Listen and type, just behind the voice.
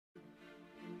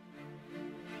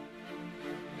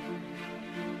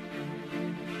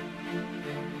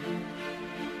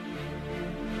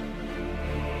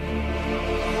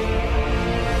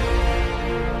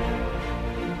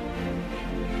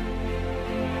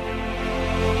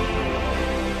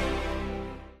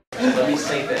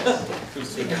say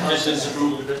this. Because this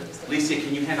group, Lisa,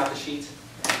 can you hand out the sheets?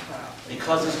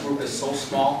 Because this group is so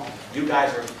small, you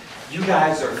guys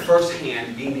are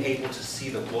firsthand being able to see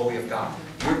the glory of God.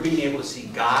 You're being able to see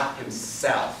God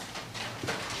Himself.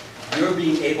 You're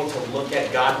being able to look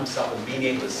at God Himself and being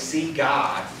able to see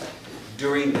God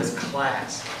during this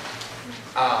class.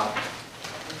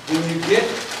 When you get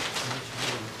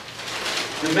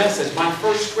the message, my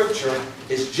first scripture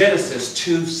is Genesis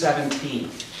 2:17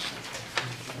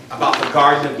 about the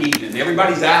Garden of Eden. And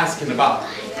everybody's asking about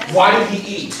why did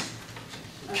he eat?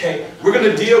 Okay, we're going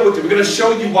to deal with it. We're going to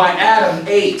show you why Adam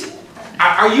ate.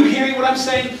 Are you hearing what I'm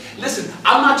saying? Listen,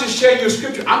 I'm not just sharing your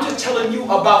scripture. I'm just telling you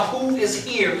about who is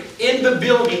here in the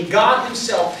building, God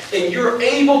Himself, and you're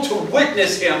able to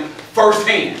witness Him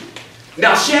firsthand.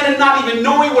 Now, Shannon not even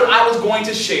knowing what I was going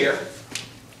to share,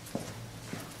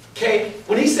 okay,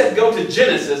 when he said go to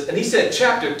Genesis, and he said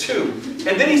chapter 2,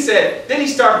 and then he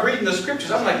started reading the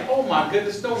scriptures. I'm like, oh my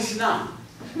goodness, no, he's not.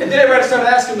 And then everybody started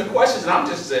asking the questions, and I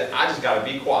just got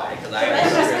to be quiet because I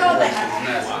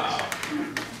have wow.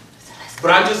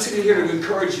 But I'm just sitting here to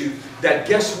encourage you that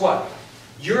guess what?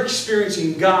 You're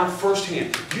experiencing God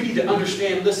firsthand. You need to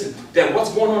understand, listen, that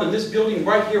what's going on in this building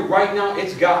right here, right now,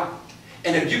 it's God.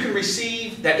 And if you can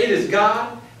receive that it is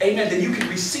God, amen, then you can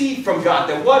receive from God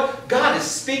that what? God is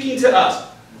speaking to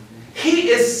us.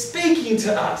 He is speaking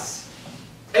to us.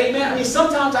 Amen. I mean,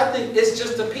 sometimes I think it's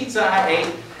just the pizza I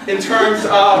ate in terms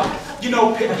of,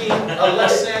 picking a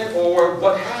lesson or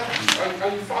what have you.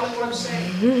 Are you following what I'm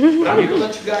saying? But I'm here to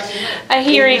let you guys know. I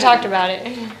hear you talked about it.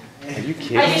 Are you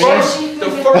kidding? The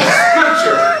first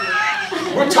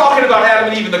scripture, we're talking about Adam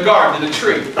and Eve in the garden, in the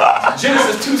tree.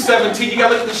 Genesis 2:17, you got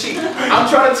to look at the sheet. I'm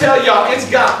trying to tell y'all, it's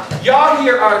God. Y'all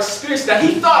here are experiencing that.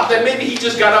 He thought that maybe he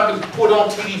just got up and put on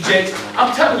TD Jakes.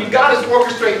 I'm telling you, God is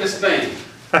orchestrating this thing.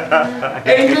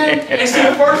 Amen. And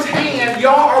so firsthand,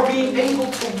 y'all are being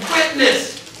able to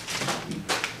witness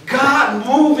God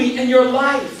moving in your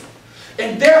life.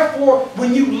 And therefore,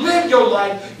 when you live your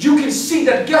life, you can see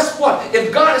that guess what?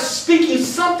 If God is speaking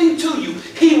something to you,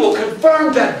 He will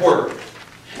confirm that word.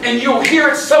 And you'll hear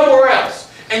it somewhere else.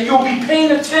 And you'll be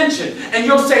paying attention. And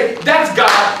you'll say, that's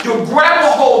God. You'll grab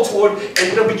a hold to it,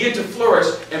 and it'll begin to flourish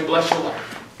and bless your life.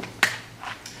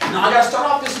 Now, I got to start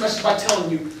off this message by telling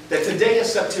you that today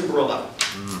is September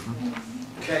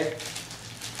 11th. Okay?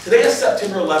 Today is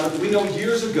September 11th. We know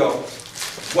years ago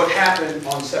what happened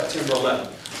on September 11th.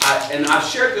 And I've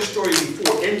shared this story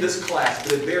before in this class,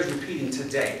 but it bears repeating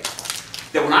today.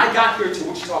 That when I got here to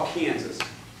Wichita, Kansas,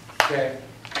 okay?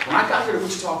 When I got here to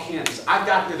Wichita, Kansas, I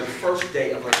got here the first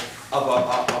day of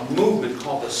a movement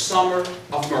called the Summer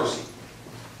of Mercy.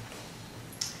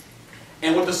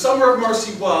 And what the Summer of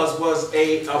Mercy was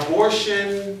an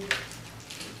abortion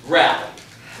rally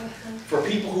for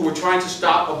people who were trying to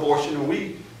stop abortion. And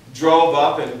we drove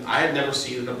up, and I had never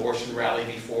seen an abortion rally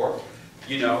before,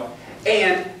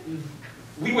 And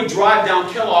we would drive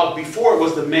down Kellogg before it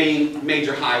was the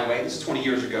major highway. This is 20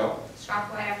 years ago.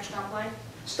 Stoplight after stoplight?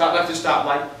 Stop after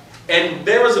stoplight. And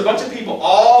there was a bunch of people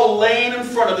all laying in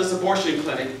front of this abortion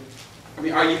clinic. I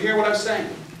mean, are you hearing what I'm saying?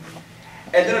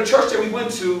 And then a church that we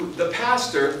went to, the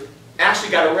pastor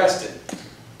actually got arrested.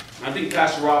 I think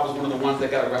Pastor Rob was one of the ones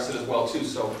that got arrested as well too.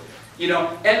 So,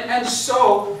 and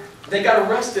so they got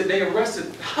arrested. They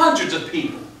arrested hundreds of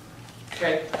people,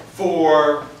 okay,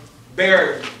 for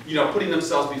putting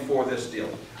themselves before this deal.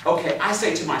 Okay, I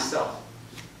say to myself,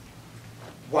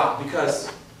 wow, because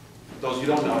those of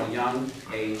you who don't know, at a young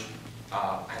age,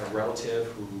 I had a relative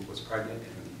who was pregnant,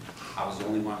 and I was the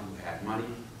only one who had money.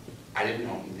 I didn't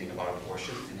know anything about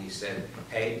abortion, and he said,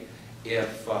 hey,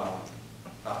 if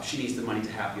she needs the money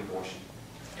to have the abortion,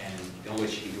 and the only way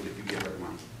she can do it is if you give her the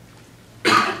money.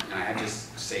 And I had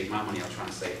just saved my money. I was trying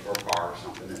to save for a car or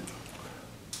something.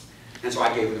 And so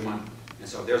I gave her the money. And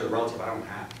so there's a relative I don't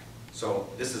have. So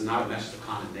this is not a message of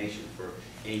condemnation for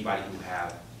anybody who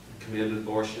have committed an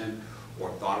abortion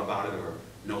or thought about it or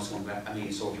knows someone.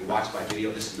 So if you watch my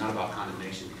video, this is not about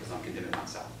condemnation because I'm condemning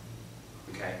myself.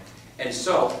 Okay? And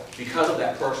so, because of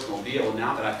that personal deal,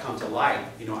 now that I've come to light,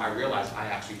 I realized I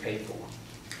actually paid for one.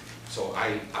 So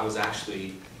I was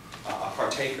actually a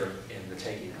partaker in the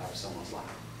taking of someone's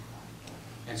life.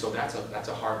 And so that's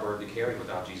a hard burden to carry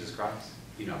without Jesus Christ.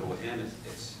 But with Him,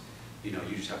 it's you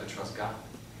just have to trust God.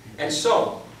 And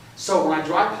so when I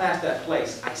drive past that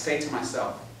place, I say to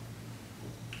myself,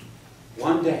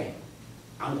 one day,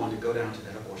 I'm going to go down to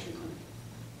that abortion clinic.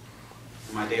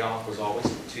 And my day off was always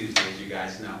Tuesday, as you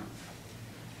guys know.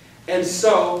 And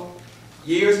so,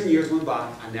 years and years went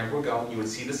by. I never would go. You would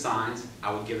see the signs.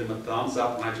 I would give them a thumbs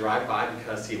up when I drive by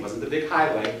because, see, it wasn't the big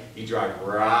highway. You drive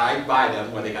right by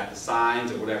them where they got the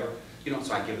signs or whatever. You know,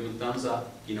 so I give them a thumbs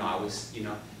up. You know, I was, you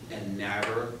know, and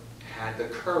never had the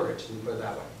courage, let me put it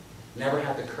that way, never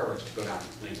had the courage to go down.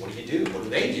 I mean, what do you do? What do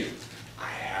they do? I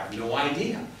have no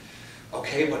idea.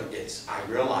 Okay, but I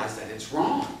realize that it's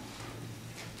wrong.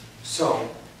 So,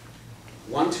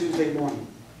 one Tuesday morning,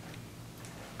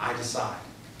 I decide,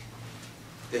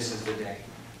 this is the day.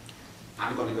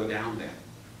 I'm going to go down there.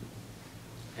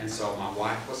 And so my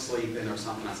wife was sleeping or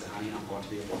something. I said, honey, I'm going to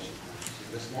the abortion clinic. She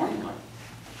said, this morning? Like,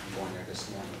 I'm going there this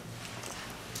morning.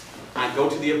 I go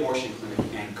to the abortion clinic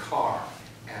and car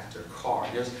after car.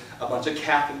 There's a bunch of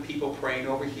Catholic people praying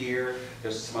over here.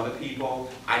 There's some other people.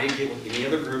 I didn't get with any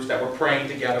other groups that were praying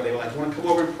together. They were like, you want to come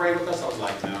over and pray with us? I was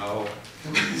like, no.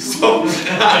 So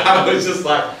I was just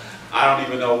like, I don't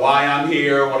even know why I'm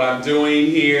here, what I'm doing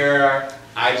here.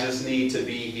 I just need to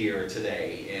be here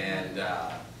today. And,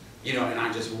 you know, and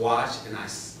I just watched and I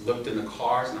looked in the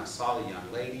cars and I saw the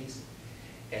young ladies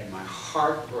and my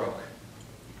heart broke.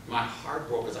 My heart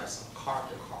broke as I saw car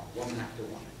after car, woman after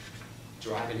woman,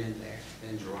 driving in there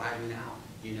and driving out,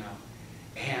 you know.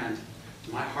 And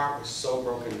my heart was so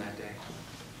broken that day.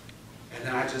 And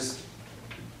then I just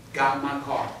got in my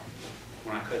car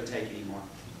when I couldn't take it anymore.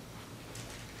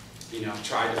 You know,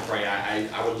 tried to pray.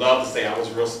 I would love to say I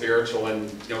was real spiritual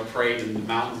and, you know, prayed and the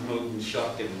mountains moved and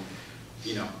shook and,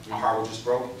 you know, my heart was just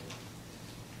broken.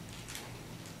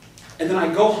 And then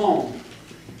I go home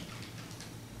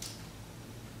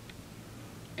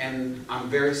and I'm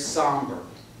very somber.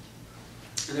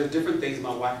 And there are different things.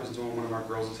 My wife was doing one of our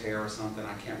girls' hair or something.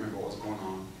 I can't remember what was going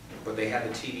on. But they had the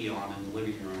TV on in the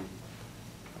living room.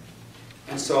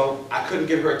 And so I couldn't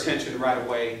get her attention right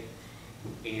away.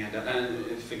 And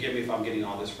forgive me if I'm getting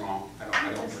all this wrong. I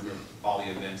don't remember all the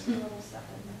events.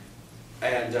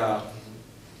 And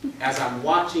as I'm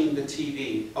watching the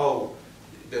TV, oh,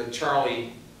 the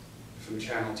Charlie from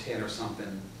Channel 10 or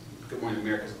something, Good Morning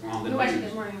America, on the news.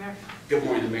 Good Morning America. Good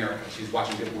Morning America. She was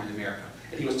watching Good Morning America.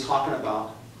 And he was talking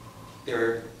about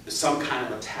there some kind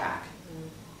of attack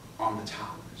on the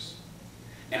towers.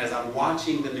 And as I'm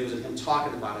watching the news and him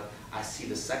talking about it, I see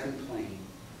the second plane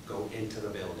go into the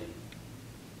building.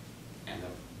 And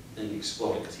the thing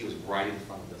exploded because he was right in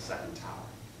front of the second tower.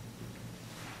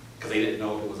 Because they didn't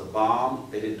know if it was a bomb.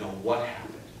 They didn't know what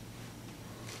happened.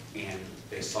 And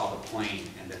they saw the plane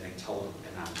and then they told him.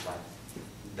 And I was like,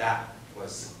 that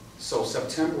was, so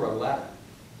September 11th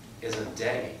is a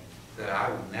day that I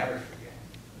will never forget.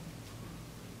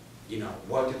 You know,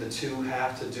 what did the two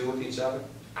have to do with each other?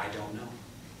 I don't know.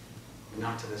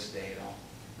 Not to this day at all.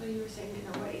 Well, you were saying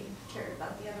in a way you cared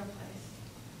about the other place.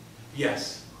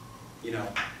 Yes. You know,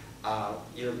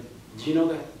 do you know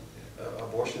that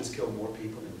abortion has killed more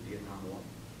people than the Vietnam War?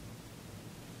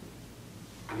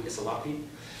 I mean, it's a lot of people.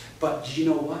 But do you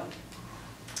know what?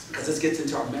 Because this gets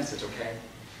into our message, okay?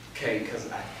 Okay, because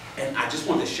I just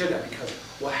wanted to share that because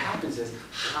what happens is,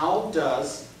 how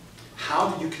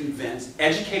do you convince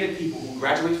educated people who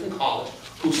graduate from college,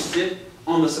 who sit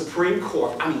on the Supreme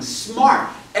Court, I mean smart,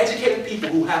 educated people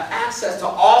who have access to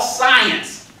all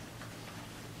science,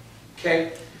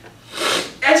 okay?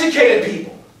 Educated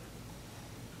people.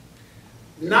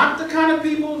 Not the kind of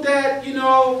people that, you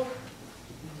know,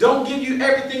 don't give you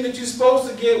everything that you're supposed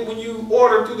to get when you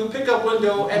order through the pickup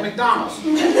window at McDonald's.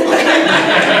 Okay?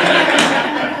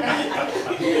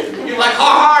 You're like,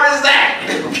 how hard is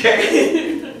that?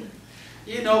 Okay?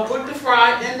 You know, put the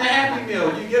fry in the Happy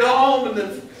Meal. You get home and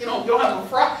the, you know, don't have a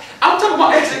fry. I'm talking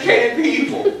about educated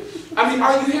people. I mean,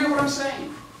 are you hearing what I'm saying?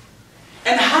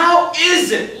 And how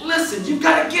is it, listen, you've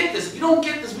got to get this. If you don't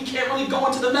get this, we can't really go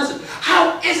into the message.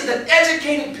 How is it that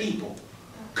educated people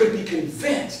could be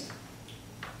convinced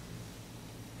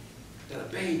that a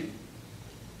baby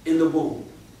in the womb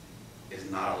is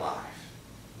not alive?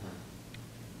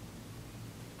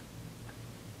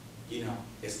 You know,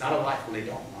 it's not alive when they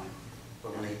don't want it,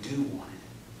 but when they do want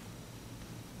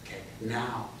it. Okay,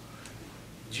 now,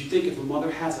 do you think if a mother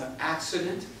has an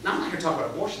accident, now I'm not here talking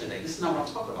about abortion today, this is not what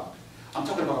I'm talking about. I'm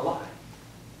talking about a lie.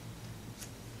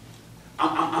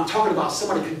 I'm talking about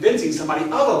somebody convincing somebody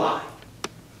of a lie.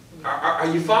 Are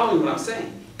you following what I'm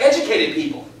saying? Educated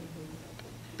people.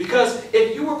 Because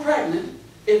if you were pregnant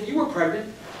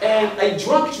and a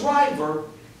drunk driver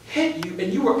hit you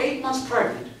and you were 8 months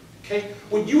pregnant, okay,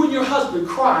 would you and your husband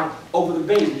cry over the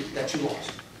baby that you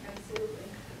lost? Absolutely.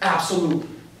 Absolutely.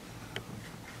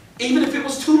 Even if it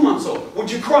was 2 months old, would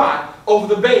you cry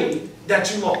over the baby that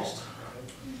you lost?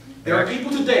 There are people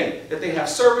today that they have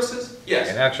services. Yes.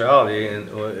 In actuality, and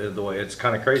the way it's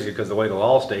kind of crazy because the way the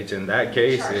law states in that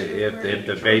case, if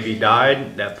the baby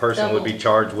died, that person would be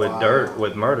charged with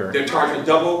murder. They're charged with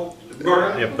double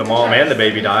murder. If the mom and the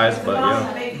baby dies, but The mom and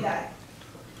the baby died.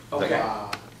 Okay.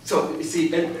 So, you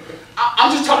see, and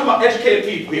I'm just talking about educated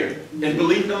people here and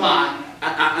believe the lie.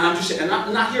 And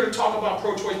I'm not here to talk about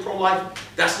pro-choice, pro-life.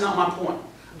 That's not my point.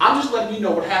 I'm just letting you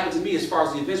know what happened to me as far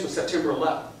as the events with September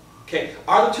 11th. Okay,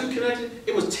 are the two connected?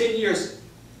 It was 10 years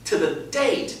to the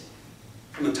date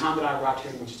from the time that I arrived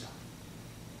here in Wichita.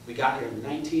 We got here in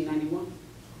 1991.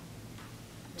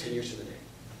 10 years to the day.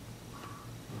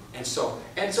 And so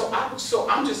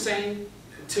I'm just saying,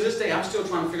 to this day, I'm still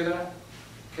trying to figure that out.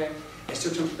 Okay? I'm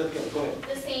still trying to, okay, go ahead.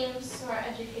 The same smart,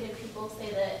 educated people say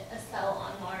that a cell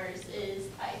on Mars is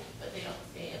life, but they don't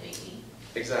say a baby.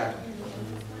 Exactly.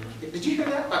 Did you hear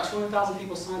that? About 200,000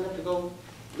 people signed up to go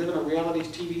live in a reality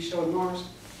TV show on Mars?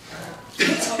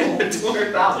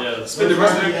 200,000. Yeah, Spend the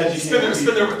rest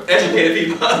of their educated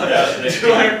people.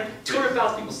 Yeah,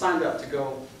 200,000 people signed up to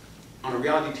go on a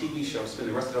reality TV show, spend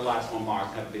the rest of their lives on Mars,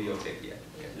 and have a videotape yet.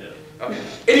 Yeah. Okay.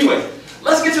 Anyway,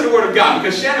 let's get to the Word of God,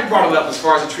 because Shannon brought it up as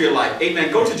far as the tree of life.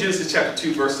 Amen. Go to Genesis chapter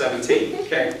 2, verse 17.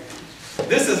 Okay.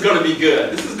 This is going to be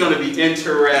good. This is going to be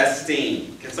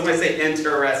interesting. Can somebody say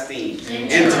interesting?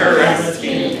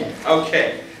 Interesting.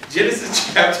 Okay.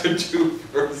 Genesis chapter 2,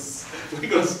 verse. We're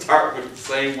going to start with the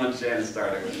same one Shannon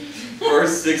started with.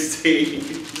 Verse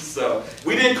 16. So,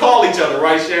 we didn't call each other,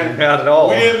 right, Shannon? Not at all.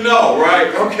 We didn't know,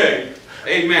 right? Okay.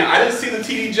 Amen. I didn't see the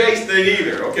T.D. Jakes thing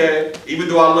either, okay? Even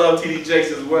though I love T.D.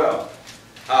 Jakes as well.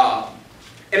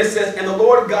 And it says, and the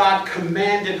Lord God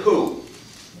commanded who?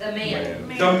 The man.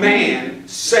 The man,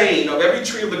 saying, of every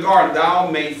tree of the garden thou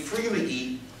may freely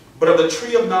eat, but of the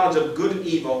tree of knowledge of good and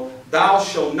evil thou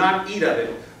shalt not eat of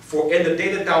it, for in the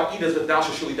day that thou eatest it thou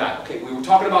shalt surely die. Okay, we were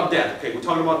talking about death. Okay, we're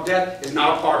talking about death is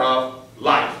not a part of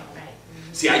life.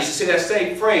 See, I used to say that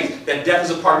same phrase, that death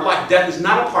is a part of life. Death is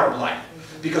not a part of life.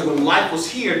 Because when life was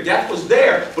here, death was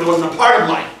there, but it wasn't a part of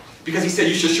life. Because he said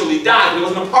you should surely die, but it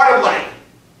wasn't a part of life.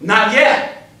 Not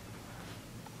yet.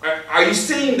 Are you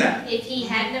seeing that? If he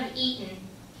hadn't have eaten,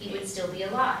 he would still be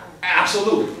alive.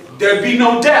 Absolutely. There'd be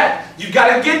no death. You've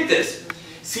got to get this.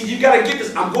 See, you've got to get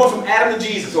this. I'm going from Adam to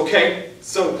Jesus, okay?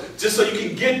 So, just so you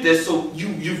can get this, so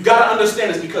you've got to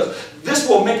understand this, because this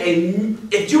will make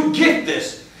if you get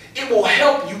this, it will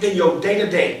help you in your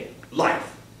day-to-day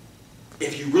life.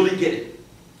 If you really get it.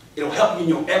 It'll help you in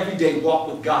your everyday walk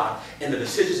with God and the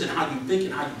decisions and how you think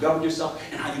and how you govern yourself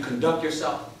and how you conduct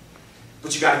yourself.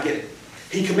 But you got to get it.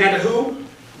 He commanded who?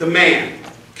 The man.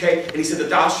 Okay? And he said that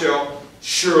thou shalt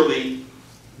surely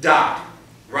die.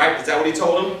 Right? Is that what he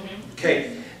told him? Mm-hmm.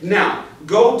 Okay. Now,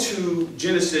 go to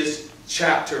Genesis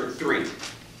chapter 3.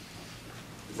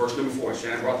 Verse number 4.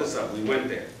 Shannon brought this up. We went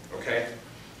there. Okay?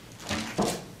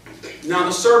 Now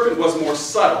the serpent was more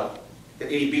subtle than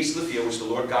any beast of the field which the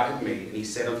Lord God had made. And he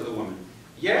said unto the woman,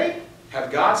 yea,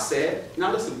 have God said...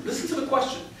 Now listen to the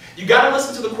question. You got to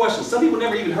listen to the question. Some people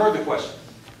never even heard the question.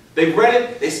 They read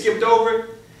it, they skipped over it,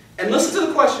 and listen to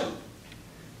the question.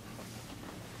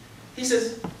 He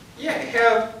says,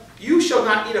 yeah, you shall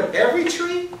not eat of every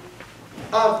tree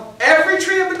of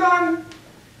the garden?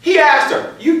 He asked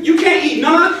her, you can't eat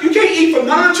you can't eat from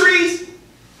none of the trees?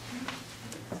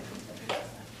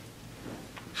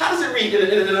 How does it read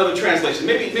in another translation?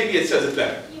 Maybe it says it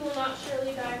better. You will not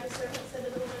surely die, the serpent said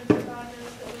to the woman, for God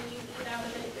knows that when you eat out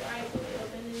of it, your eyes will be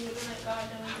opened, and you will know that God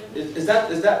knows it.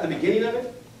 Is that the beginning of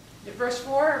it? Verse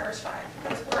 4 or verse 5?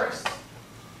 Verse.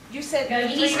 You said... No,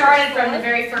 he started from the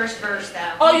very first verse,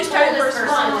 though. Oh, you started told us verse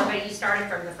 1, 1. but you started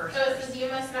from the first So it verse. says, you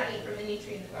must not eat from any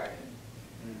tree in the garden.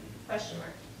 Question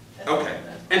mark. That's Okay. what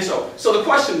it says. And so the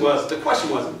question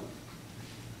wasn't,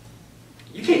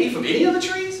 you can't eat from any of the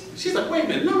trees? She's like, wait a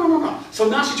minute, no. So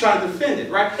now she's trying to defend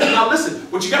it, right? Now listen,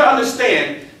 what you got to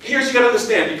understand,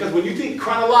 because when you think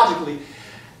chronologically,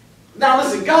 now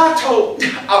listen, God told,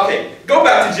 okay, go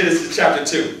back to Genesis chapter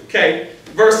 2, okay?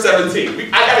 Verse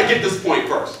 17. I got to get this point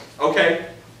first, okay?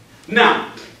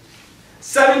 Now,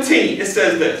 17, it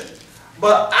says this.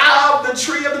 But out of the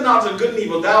tree of the knowledge of good and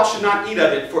evil, thou shalt not eat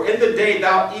of it, for in the day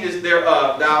thou eatest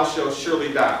thereof, thou shalt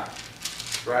surely die.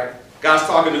 Right? God's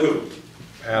talking to who?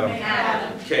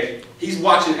 Adam. Okay. He's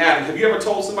watching Adam. Have you ever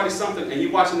told somebody something and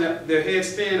you watching their head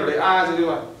spin or their eyes and they're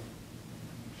like,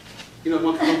 you know,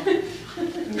 one come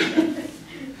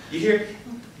You hear?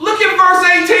 Look at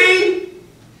verse 18.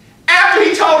 After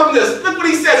he told him this, look what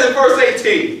he says in verse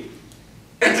 18.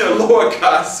 And the Lord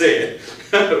God said,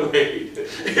 wait,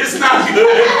 it's not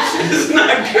good. It's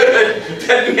not good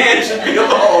that man should be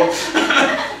alone.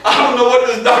 I don't know what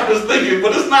this doctor's thinking,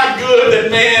 but it's not good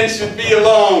that man should be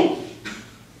alone.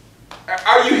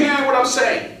 Are you hearing what I'm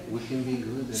saying? We can be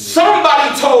good.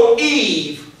 Somebody told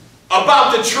Eve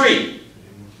about the tree.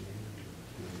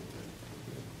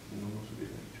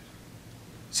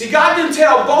 See, God didn't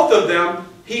tell both of them.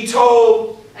 He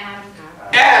told Adam.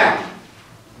 Adam.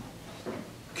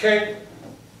 Okay?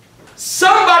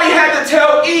 Somebody had to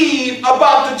tell Eve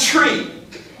about the tree.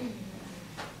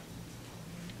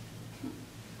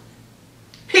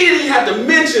 He didn't even have to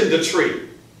mention the tree.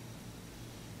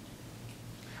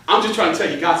 I'm just trying to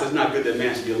tell you, God says it's not good that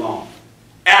man should be alone.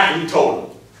 After he told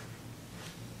him.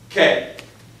 Okay.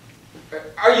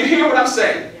 Are you hearing what I'm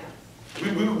saying?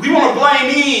 We want to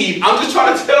blame Eve. I'm just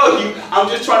trying to tell you, I'm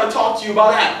just trying to talk to you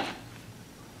about Adam.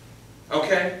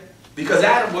 Okay? Because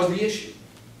Adam was the issue.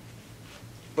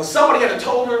 But somebody had to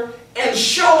told her and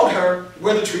showed her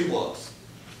where the tree was.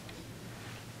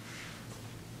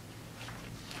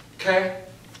 Okay?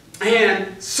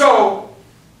 And so,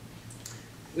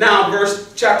 now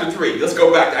chapter 3. Let's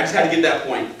go back. I just had to get that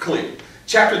point clear.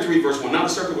 Chapter 3, verse 1. Now the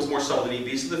serpent was more subtle than any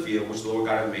beast of the field, which the Lord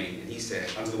God had made. And he said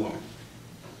unto the woman.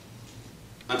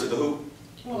 Unto the who?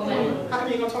 Woman. How come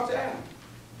you ain't going to talk to Adam?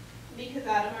 Because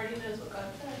Adam already knows what God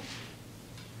said.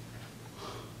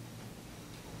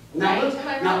 Now, Right?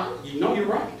 Am I wrong? you know you're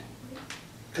right.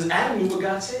 Because Adam knew what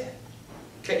God said.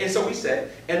 Okay, and so we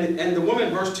said, and the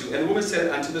woman, verse 2, and the woman said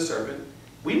unto the serpent,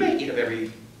 we may eat of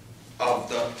the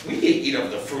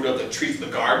fruit of the trees of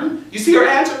the garden. You see her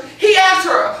answer? He asked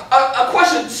her a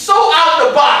question so out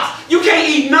the box. You can't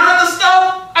eat none of the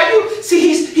stuff?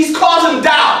 See, he's causing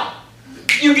doubt.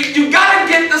 You gotta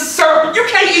get the serpent. You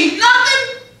can't eat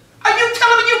nothing? Are you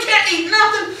telling me you can't eat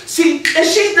nothing? See, and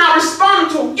she's not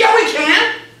responding to him. Yeah, we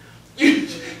can.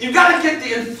 You gotta get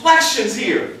the inflections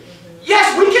here.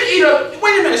 Yes, we can eat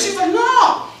wait a minute. She's like,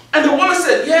 no. And the woman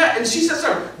said, yeah. And she said,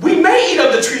 sir, we may eat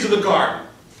of the trees of the garden.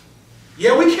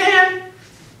 Yeah, we can.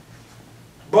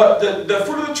 But the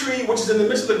fruit of the tree, which is in the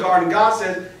midst of the garden, God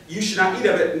said, you should not eat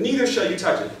of it, neither shall you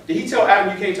touch it. Did he tell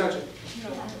Adam you can't touch it?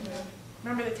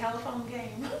 Remember the telephone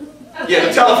game? Yeah,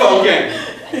 the telephone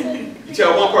game. You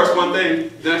tell one person one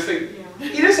thing, the next thing.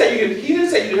 He didn't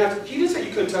say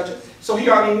you couldn't touch it. So he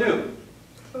already knew.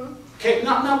 Okay,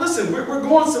 now listen, we're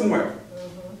going somewhere.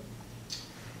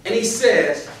 And he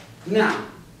says, now,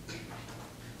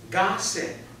 God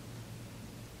said,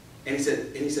 and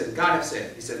he said, God hath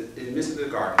said, he said, in the midst of the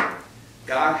garden,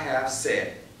 God hath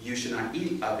said, you shall not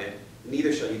eat of it,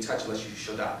 neither shall you touch it, lest you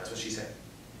shall die. That's what she said.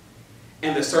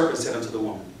 And the serpent said unto the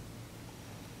woman,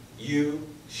 you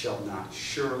shall not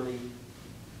surely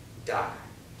die.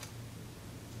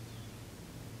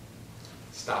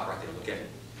 Stop right there, look at it.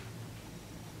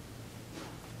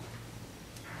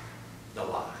 The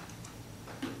lie.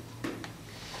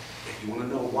 If you want to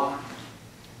know why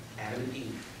Adam and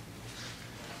Eve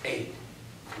ate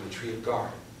from the tree of the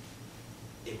garden,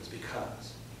 it was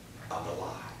because of the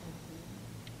lie.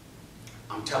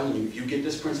 I'm telling you, if you get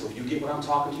this principle, if you get what I'm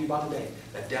talking to you about today,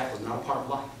 that death was not a part of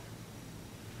life.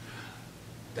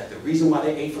 That the reason why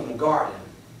they ate from the garden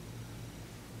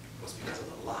was because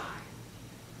of the lie.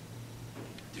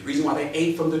 The reason why they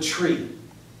ate from the tree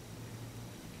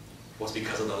was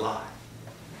because of the lie.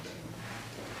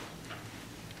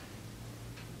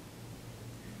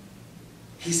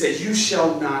 He said, you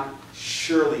shall not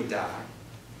surely die.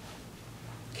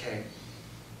 Okay.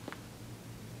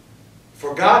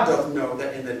 For God doth know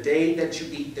that in the day that you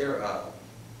eat thereof,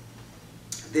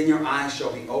 then your eyes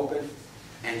shall be opened,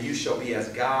 and you shall be as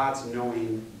gods,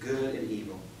 knowing good and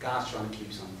evil. God's trying to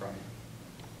keep something from you.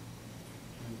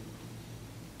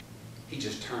 He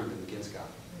just turned them against God.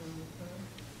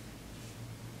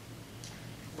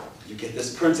 You get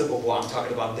this principle, boy, I'm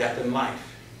talking about death and life.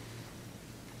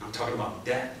 I'm talking about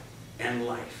death and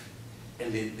life.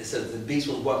 And it says the beast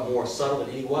was what? More subtle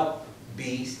than any what?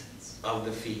 Beast of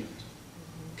the field.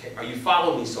 Okay, are you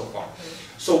following me so far?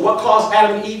 So what caused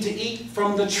Adam and Eve to eat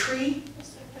from the tree?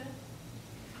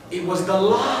 It was the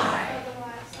lie.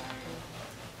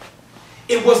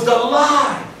 It was the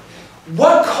lie.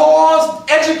 What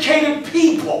caused educated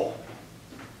people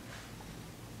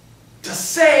to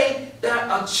say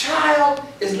that a child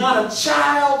is not a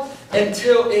child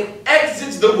until it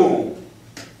exits the womb?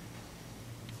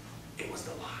 It was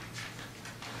the lie.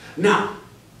 Now,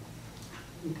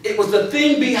 it was the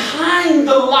thing behind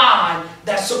the lie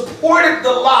that supported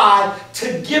the lie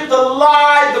to give the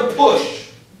lie the push.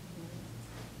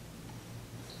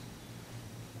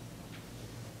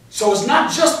 So it's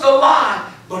not just the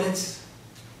lie, but it's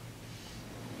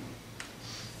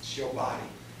your body.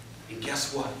 And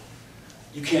guess what?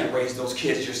 You can't raise those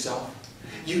kids yourself.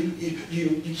 You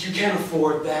can't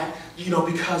afford that,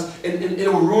 because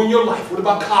it'll ruin your life. What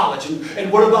about college?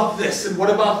 And what about this? And what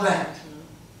about that?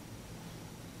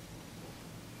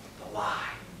 The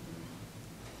lie.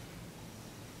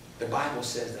 The Bible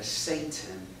says that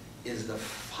Satan is the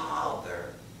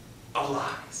father of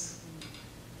lies.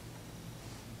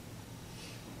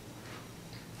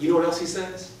 You know what else he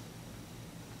says?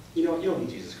 You know, you don't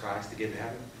need Jesus Christ to get to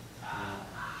heaven.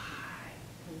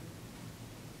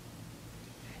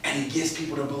 And he gets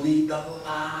people to believe the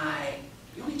lie.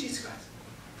 You don't need Jesus Christ.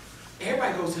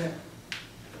 Everybody goes to heaven.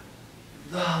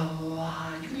 The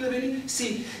lie. You can live any.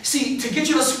 See, to get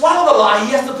you to swallow the lie,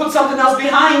 he has to put something else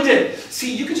behind it.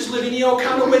 See, you can just live any old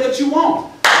kind of way that you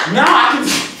want. Now I can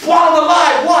swallow the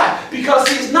lie. Why? Because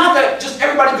see, it's not that just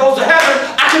everybody goes to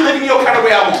heaven. I can live any old kind of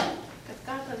way I want. Because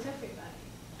God loves everybody.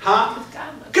 Huh?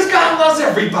 Because God loves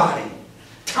everybody.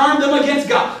 Turn them against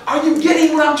God. Are you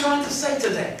getting what I'm trying to say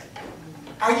today?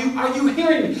 Are you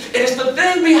hearing me? It's the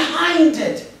thing behind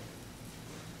it.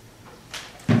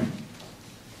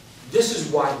 This is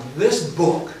why this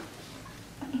book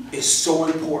is so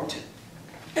important.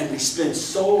 And we spend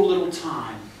so little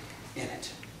time in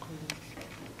it.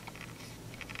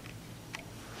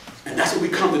 And that's what we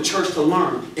come to church to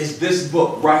learn, is this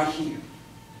book right here.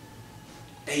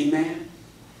 Amen.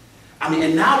 I mean,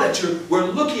 and now that we're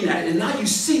looking at it, and now you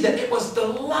see that it was the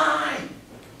lie.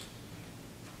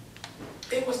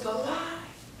 It was the lie.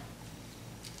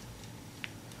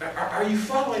 Are you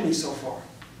following me so far?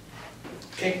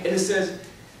 Okay, and it says,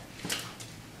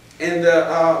 and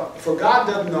for God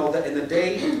does know that in the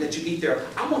day that you eat there.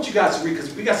 I want you guys to read,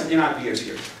 because we got some NIVs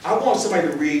here. I want somebody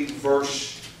to read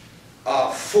verse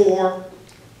 4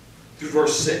 through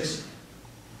verse 6.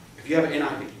 If you have an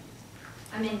NIV.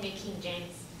 I'm in New King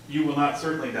James. You will not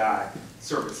certainly die, the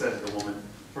serpent said to the woman.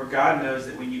 For God knows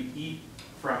that when you eat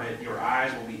from it, your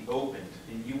eyes will be opened,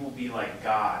 and you will be like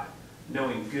God,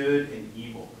 knowing good and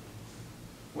evil.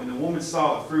 When the woman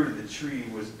saw the fruit of the tree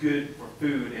was good for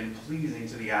food and pleasing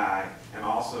to the eye, and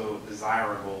also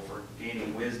desirable for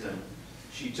gaining wisdom,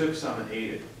 she took some and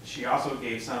ate it. She also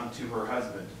gave some to her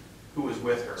husband, who was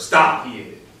with her. Stop. He ate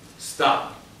it.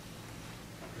 Stop.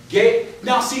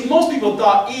 Now, see, most people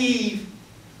thought Eve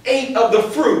ate of the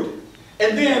fruit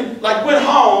and then, like, went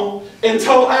home and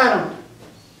told Adam.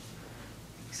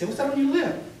 He said, what's that on your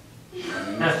lip?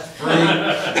 That's fruit.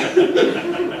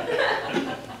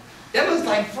 That was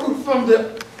like fruit from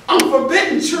the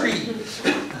unforbidden tree.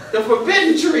 The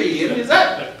forbidden tree. And is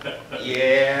that?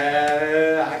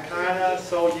 Yeah, I kind of.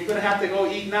 So you're going to have to go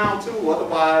eat now, too.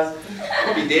 Otherwise, I'm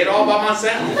going to be dead all by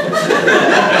myself.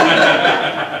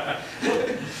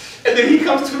 And then he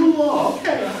comes to the law.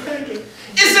 Okay.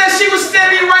 It says she was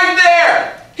standing right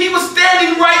there. He was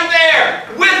standing right there.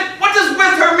 With, what does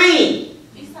with her mean?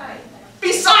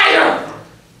 Beside her.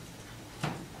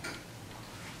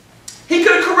 He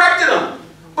could have corrected him.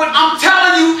 But I'm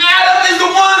telling you, Adam is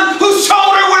the one who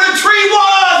showed her where the tree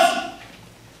was.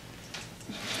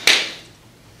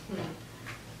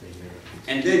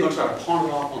 And then going to try to pawn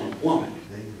it off on a woman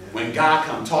when God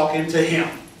come talking to him.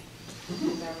 We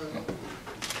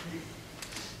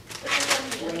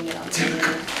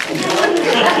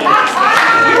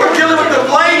were dealing with the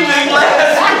blame thing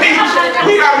last week.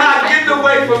 We are not getting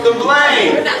away from the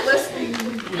blame. We're not listening.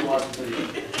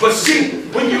 But see,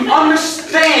 when you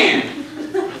understand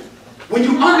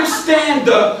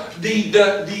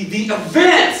the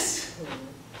events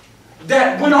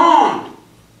that went on,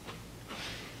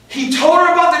 he told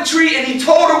her about the tree and he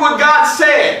told her what God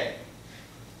said.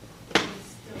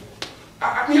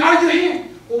 I mean, are you here?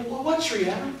 Well, what tree,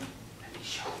 Adam? Let me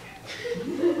show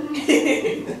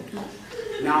you.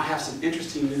 Now I have some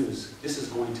interesting news. This is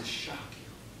going to shock you.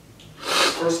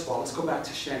 First of all, let's go back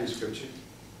to Shannon's scripture.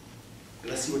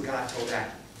 Let's see what God told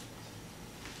Adam.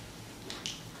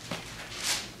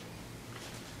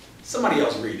 Somebody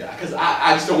else read that, because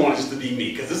I just don't want it just to be me,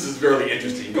 because this is very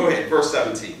interesting. Go ahead, verse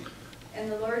 17.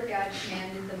 And the Lord God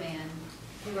commanded the man,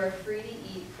 you are free to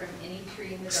eat from any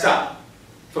tree in the garden. Stop.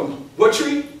 From what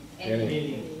tree?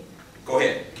 Any. Go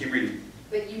ahead, keep reading.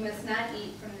 But you must not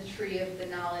eat from the tree of the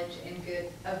knowledge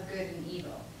of good and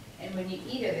evil. And when you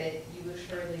eat of it, you will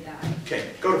surely die.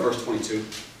 Okay, go to verse 22.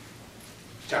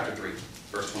 Chapter 3,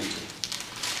 verse 22.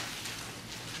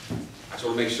 I just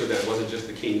want to make sure that it wasn't just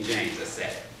the King James that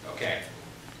said it. Okay.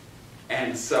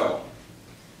 And so,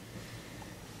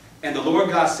 and the Lord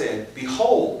God said,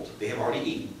 behold, they have already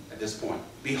eaten at this point.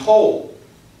 Behold,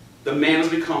 the man has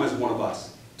become as one of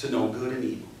us, to know good and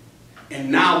evil.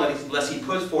 And now lest he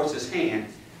put forth his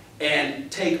hand and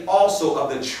take also of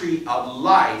the tree of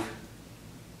life.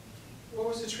 What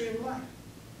was the tree of life?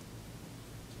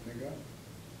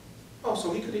 Oh,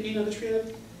 so he could have eaten of the tree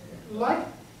of life?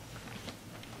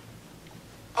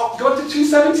 Oh, go to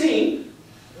 2:17.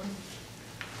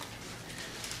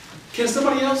 Can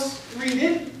somebody else read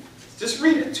it? Just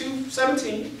read it,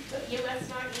 2:17. But you must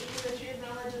not eat from the tree of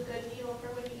knowledge of good and evil, for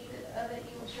when you eat of it,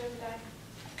 you will surely die.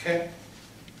 Okay.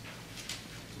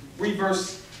 Read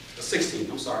verse 16,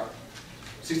 I'm sorry.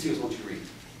 16 is what you read.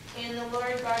 And the Lord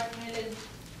God commanded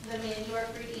the man, you are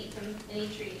free to eat from any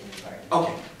tree in the garden.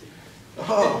 Okay.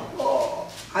 Oh,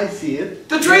 I see it.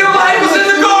 The tree of life was in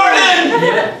the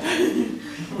garden!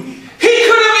 He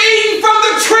could have eaten from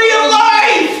the tree of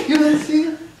life! You don't see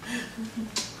it?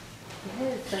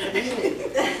 Yes, I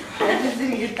did. I just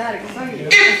didn't get that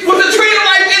excited. It was the tree of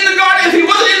life in the garden. If he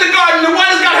wasn't in the garden, then why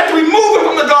does God have to remove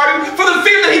him from the garden for the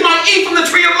fear that he might eat from the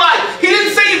tree of life? He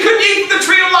didn't say you couldn't eat from the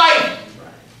tree of life.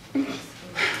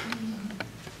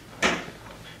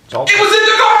 It was in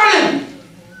the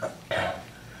garden.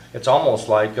 It's almost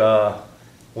like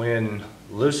when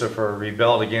Lucifer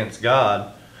rebelled against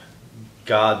God,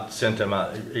 God sent him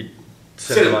out. He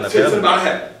sent him out of heaven. Out of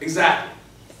heaven. Exactly.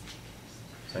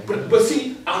 But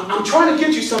see, I'm trying to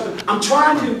get you something. I'm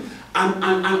trying to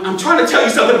tell you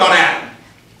something about Adam.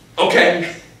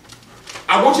 Okay?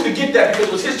 I want you to get that because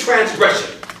it was his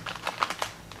transgression.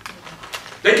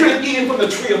 They could have eaten from the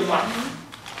tree of life.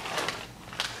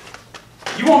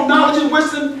 You want knowledge and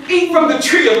wisdom? Eat from the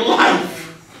tree of life.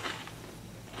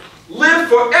 Live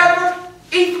forever.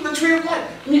 Eat from the tree of life.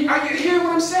 I mean, are you hearing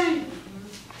what I'm saying?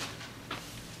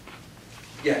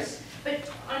 Yes.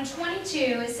 But on 22,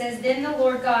 it says, Then the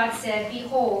Lord God said,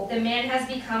 Behold, the man has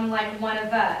become like one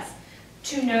of us,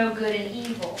 to know good and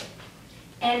evil.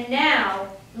 And now,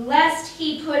 lest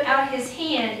he put out his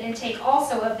hand and take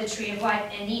also of the tree of life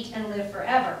and eat and live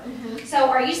forever. So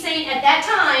are you saying at that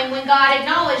time, when God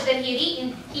acknowledged that he had eaten,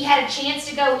 he had a chance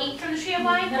to go eat from the tree of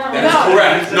life? That's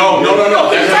correct. No.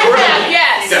 That's correct.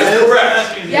 Yes. That's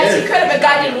correct. Yes, he could have, but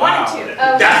God didn't want him to.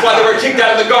 That's why they were kicked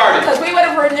out of the garden. Because we would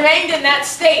have remained in that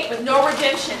state with no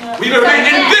redemption. We would have remained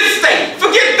in this state.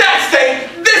 Forget that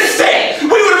state. This state.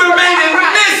 We would have remained in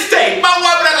this state. My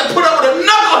wife would have to put up with a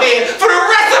knucklehead for the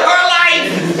rest of her life.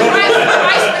 Christ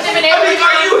would have been able to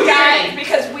are you die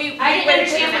because I didn't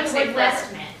understand what the word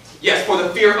lest meant. Yes, for the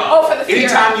fear of. Oh, for the fear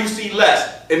Anytime you see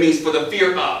less, it means for the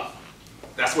fear of.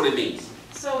 That's what it means.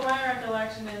 So my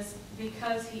recollection is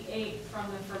because he ate from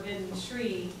the forbidden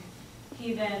tree,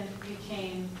 he then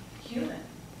became human.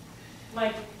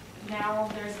 Like now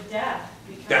there's death.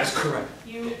 Because That's correct.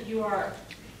 You are.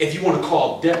 If you want to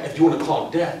call death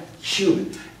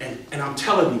human, and I'm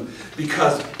telling you,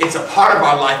 because it's a part of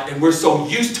our life and we're so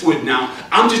used to it now,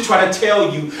 I'm just trying to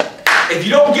tell you, if you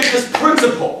don't get this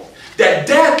principle, that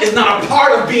death is not a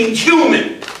part of being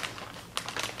human.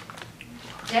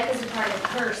 Death is a part of the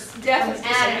curse. Death from is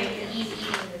Adam disobedience. and Eve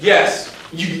eating the Yes,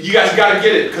 you guys got to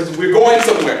get it, because we're going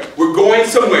somewhere. We're going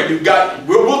somewhere.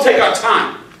 We'll take our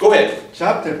time. Go ahead.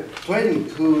 Chapter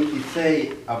 22, it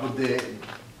say about the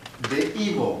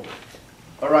evil.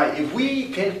 All right, if we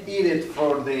can eat it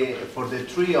for the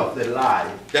tree of the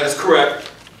life, That is correct.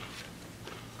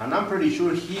 and I'm pretty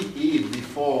sure he eat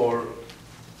before.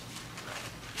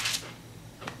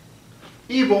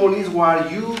 Evil is what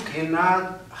you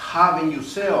cannot have in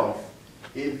yourself.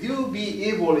 If you be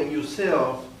evil in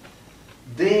yourself,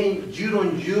 then you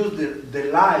don't use the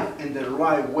life in the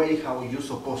right way how you're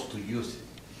supposed to use it.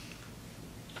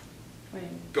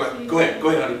 Go ahead,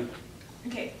 honey.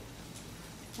 Okay.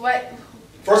 What?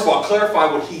 First of all, clarify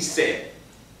what he said.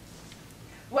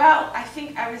 Well, I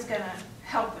think I was gonna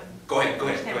help him. Go ahead.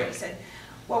 Understand what he said.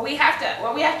 What we have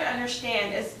to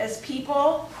understand is, as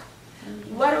people,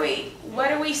 what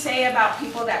do we say about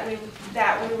people that we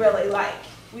really like?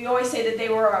 We always say that they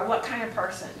were what kind of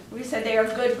person? We said they are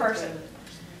a good person.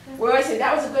 We always say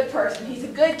that was a good person. He's a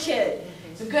good kid.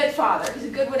 He's a good father. He's a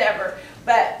good whatever.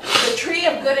 But the tree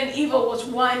of good and evil was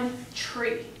one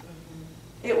tree.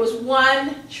 It was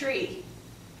one tree.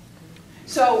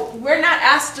 So we're not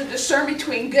asked to discern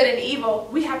between good and evil.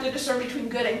 We have to discern between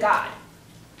good and God.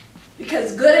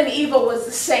 Because good and evil was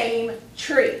the same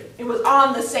tree. It was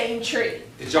on the same tree.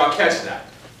 Did y'all catch that?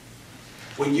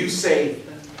 When you say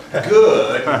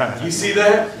good, you see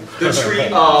that? The tree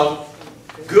of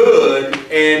good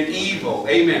and evil.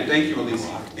 Amen. Thank you, Elise.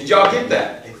 Did y'all get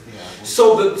that?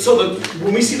 So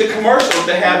when we see the commercials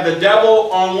that have the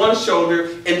devil on one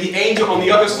shoulder and the angel on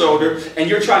the other shoulder, and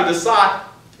you're trying to decide,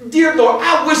 dear Lord,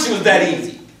 I wish it was that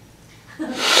easy.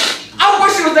 I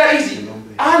wish it was that easy.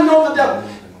 I know the devil.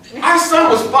 Our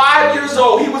son was 5 years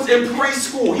old. He was in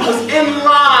preschool. He was in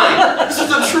line. This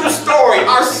is a true story.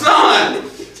 Our son,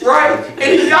 right?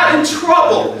 And he got in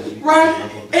trouble, right?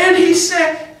 And he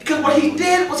said, because what he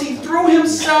did was he threw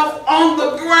himself on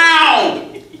the ground.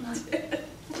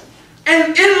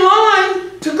 And in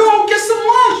line to go get some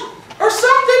lunch or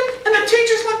something. And the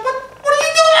teacher's like, what are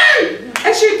you doing?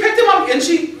 And she picked him up and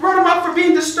she wrote him up for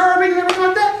being disturbing and everything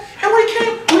like that. And when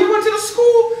we went to the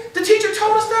school, the teacher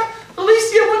told us that.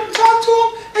 Alicia went and talked to him,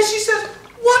 and she says,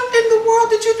 what in the world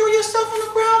did you throw yourself on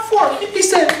the ground for? He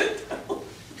said,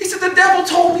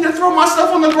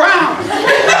 on the ground.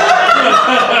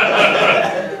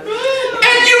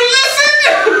 And you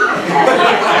listened.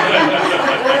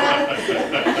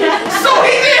 So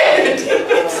he did.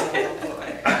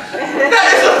 That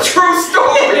is a true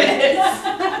story.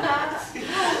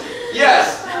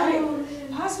 Yes.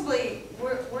 Possibly,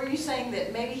 were you saying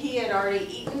that maybe he had already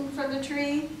eaten from the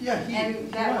tree? Yeah,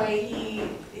 And that way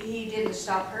he didn't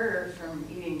stop her from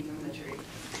eating from the tree?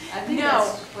 I think No.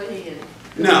 that's what he did.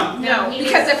 No. No,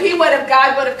 because if he would have,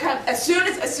 God would have come, as soon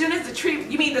as the tree,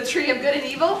 you mean the tree of good and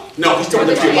evil? No, he's talking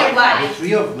Or about the tree of life. The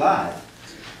tree of life.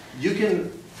 You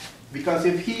can, because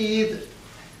if he eat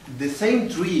the same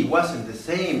tree, wasn't the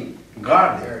same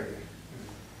garden.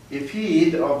 If he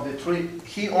eat of the tree,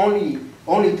 he only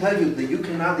tell you that you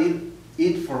cannot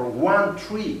eat for one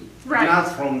tree, Right.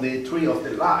 not from the tree of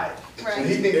the life. So Right.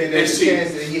 he thinks that there's see- a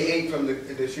chance that he ate from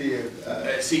the tree of,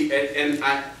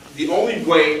 The only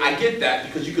way I get that,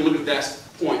 because you can look at that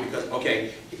point, because,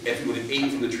 okay, if he would have eaten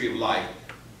from the tree of life,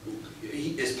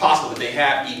 it's possible that they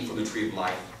have eaten from the tree of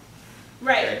life.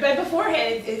 Right, but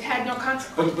beforehand, it had no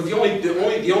consequence. But the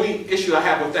only issue I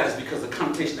have with that is because the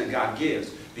connotation that God gives,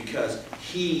 because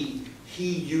He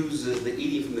uses the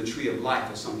eating from the tree of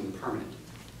life as something permanent.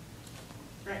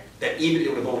 Right. That even it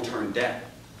would have overturned death.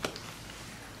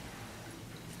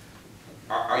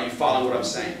 Are you following what I'm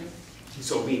saying?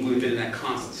 So meaning we would have been in that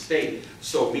constant state.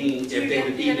 So meaning if they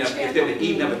would have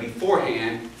eaten of it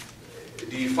beforehand,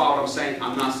 do you follow what I'm saying?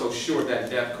 I'm not so sure that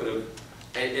death could have.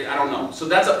 And I don't know. So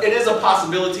it is a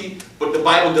possibility, but the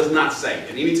Bible does not say.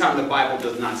 And anytime the Bible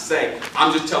does not say,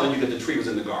 I'm just telling you that the tree was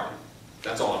in the garden.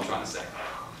 That's all I'm trying to say.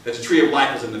 That the tree of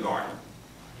life was in the garden.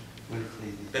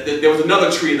 That there was another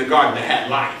tree in the garden that had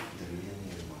life.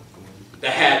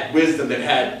 That had wisdom, that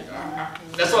had,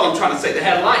 that's all I'm trying to say, that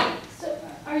had life. So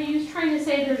are you trying to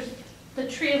say there's the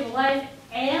tree of life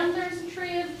and there's a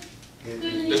tree of good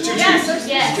and There's two evil? Yes, trees.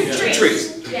 yes. Two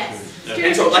trees. Yes.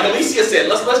 And so, like Alicia said,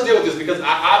 let's deal with this because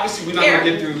obviously we're not going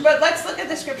to get through. But let's look at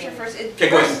the scripture first. Okay,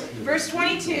 go ahead. Verse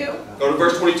 22. Go to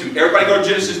verse 22. Everybody go to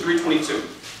Genesis 3:22.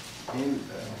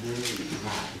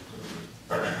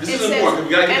 This It is says, important because we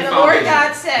got to get and the the Lord foundation.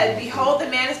 God said, Behold, the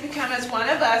man has become as one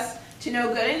of us to know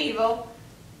good and evil.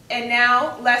 And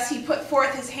now, lest he put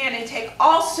forth his hand and take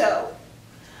also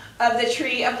of the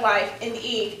tree of life and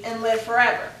eat and live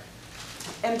forever.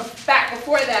 And back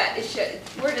before that,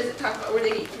 where does it talk about where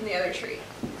they eat from the other tree?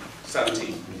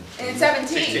 17. And in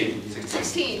 17. 16.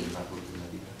 16.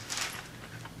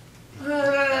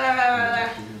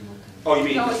 Oh, you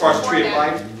mean No, as it's far as before tree of that.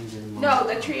 life? No,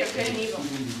 the tree of good and evil.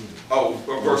 Oh,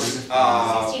 verse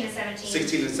 16 and 17.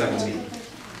 16 and 17.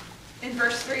 In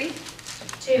verse 3,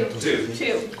 2. 2.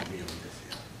 2.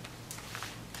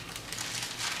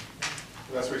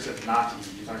 That's where he said not to eat.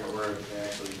 You're talking about where they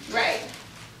actually. Right.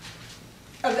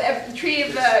 Of the tree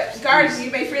of the garden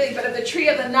you may freely, but of the tree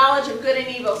of the knowledge of good and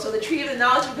evil. So the tree of the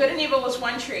knowledge of good and evil was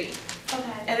one tree.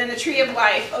 Okay. And then the tree of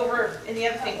life over in the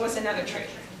other thing was another tree.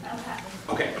 Okay.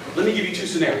 Okay, let me give you two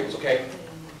scenarios, okay?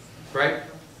 Right?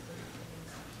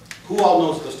 Who all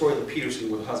knows the story of the Peterson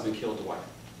where the husband killed the wife?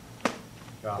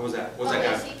 What was that? What was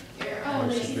that guy? Oh,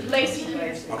 Lacey.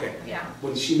 Okay. Yeah.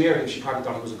 When she married him, she probably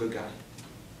thought he was a good guy.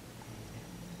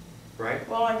 Right?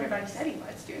 Well, everybody said he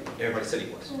was, too. Everybody said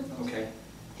he was. Okay?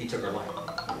 He took her life.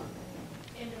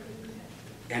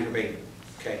 And her baby.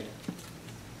 Okay?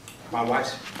 My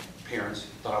wife's parents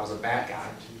thought I was a bad guy.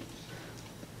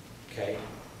 Okay?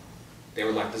 They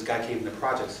were like, this guy came from the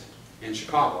projects in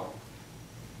Chicago.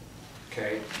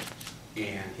 Okay?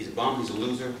 And he's a bum, he's a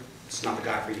loser. This is not the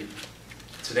guy for you.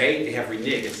 Today, they have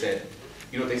reneged and said,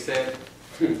 you know what they said?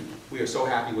 We are so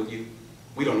happy with you.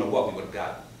 We don't know what we would have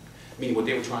gotten. Meaning what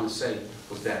they were trying to say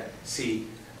was that, see,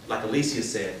 like Alicia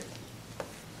said,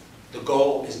 the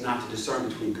goal is not to discern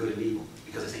between good and evil,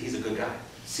 because they say he's a good guy.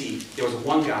 See, there was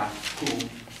one guy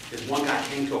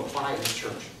came to apply in his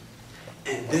church,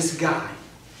 and this guy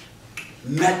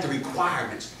met the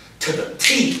requirements to the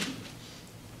T.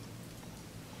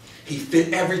 He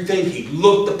fit everything, he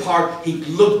looked the part, he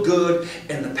looked good,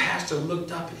 and the pastor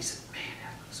looked up and he said, man,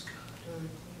 that looks good.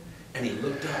 And he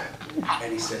looked up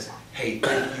and he says, hey,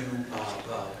 thank you,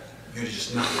 you're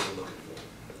just not what we're looking for.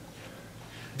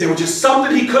 There was just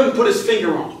something he couldn't put his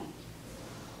finger on.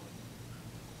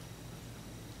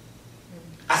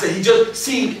 I said, he just,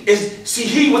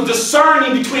 he was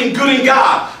discerning between good and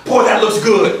God. Boy, that looks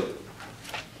good.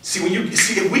 See,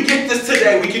 if we get this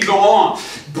today, we can go on.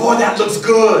 Boy, that looks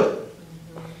good.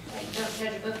 Like, don't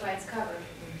judge a book by its cover.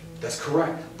 That's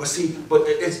correct. But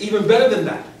it's even better than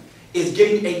that. It's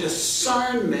getting a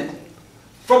discernment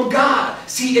from God.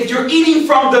 See, if you're eating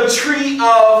from the tree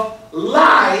of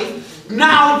life,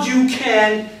 Now you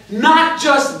can not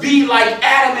just be like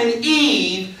Adam and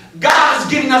Eve. God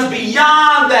is getting us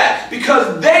beyond that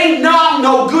because they now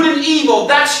know good and evil.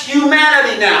 That's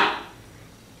humanity now.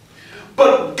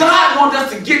 But God wants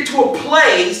us to get to a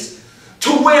place to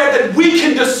where that we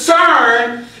can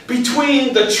discern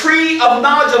between the tree of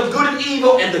knowledge of good and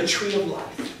evil and the tree of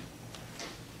life.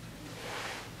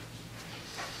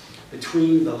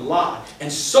 Between the lie.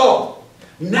 And so,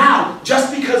 now,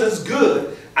 just because it's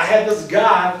good, I had this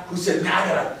guy who said, man, I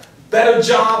got a better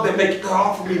job that make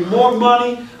offer me more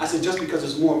money. I said, just because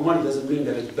it's more money doesn't mean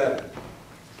that it's better.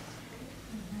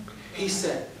 He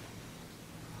said,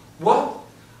 what?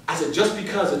 I said, just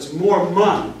because it's more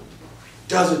money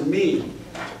doesn't mean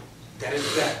that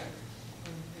it's better.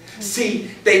 See,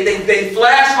 they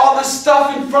flash all this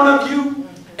stuff in front of you,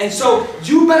 and so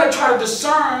you better try to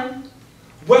discern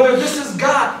whether this is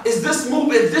God. Is this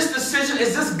move, is this decision,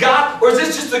 is this God, or is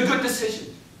this just a good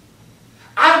decision?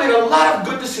 I've made a lot of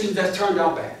good decisions that turned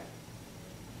out bad.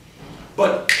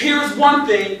 But here's one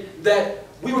thing that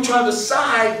we were trying to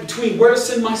decide between where to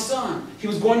send my son. He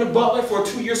was going to Butler for a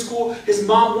 2-year school. His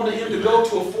mom wanted him to go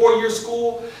to a 4-year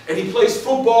school, and he plays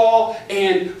football,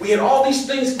 and we had all these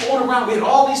things going around. We had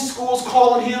all these schools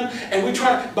calling him, and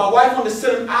my wife wanted to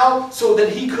send him out so that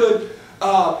he could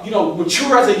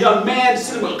mature as a young man,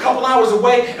 send him a couple hours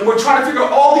away, and we're trying to figure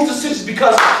out all these decisions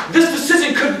because this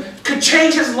decision could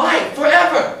change his life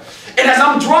forever. And as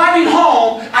I'm driving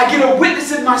home, I get a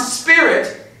witness in my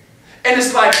spirit, and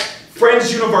it's like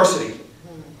Friends University.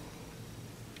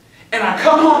 And I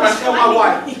come home and I tell my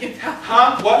wife,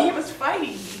 huh? What? He was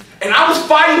fighting. And I was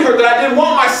fighting her that I didn't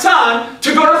want my son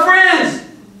to go to Friends.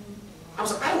 I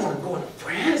was like, I don't want to go to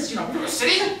Friends,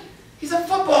 University. He's a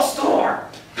football star.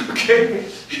 Okay?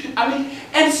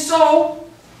 And so,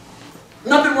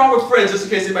 nothing wrong with Friends, just in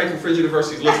case anybody from Friends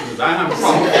University is listening. I don't have a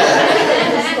problem with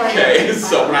that. Okay,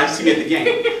 so when I see you at the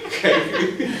game. Okay.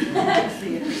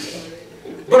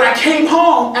 But I came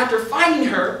home after fighting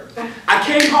her. I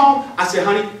came home. I said,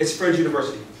 honey, it's Friends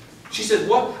University. She said,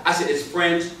 what? I said, it's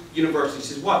Friends University.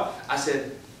 She said, what? I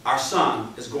said, our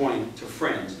son is going to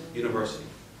Friends University.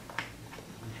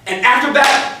 And after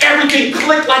that, everything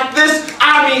clicked like this.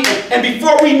 And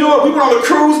before we knew it, we went on a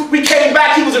cruise. We came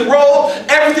back. He was enrolled.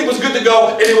 Everything was good to go,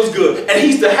 and it was good. And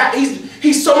he's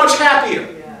so much happier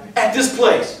at this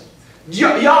place.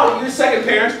 Y'all, you're second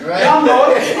parents. Right. Y'all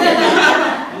know it.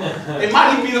 It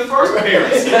might even be the first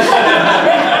parents.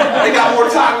 They got more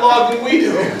time logged than we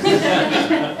do.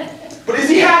 But is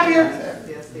he happier?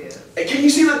 Yes, he is. And can you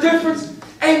see the difference?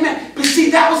 Amen. But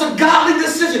see, that was a godly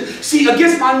decision. See,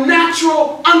 against my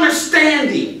natural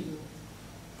understanding.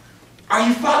 Are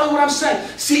you following what I'm saying?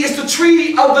 See, it's the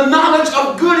tree of the knowledge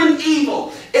of good and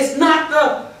evil. It's not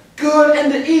the good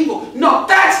and the evil. No,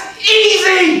 that's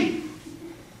easy.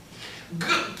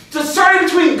 Discerning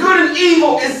between good and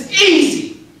evil is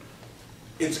easy.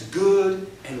 It's good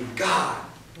and God.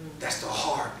 That's the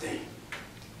hard thing.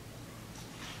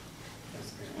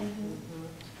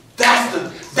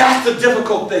 That's the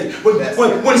difficult thing.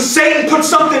 When Satan puts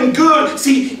something good,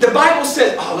 see, the Bible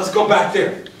says, oh, let's go back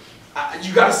there.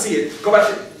 You got to see it. Go back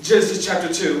to Genesis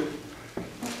chapter 2.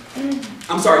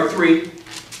 I'm sorry, 3.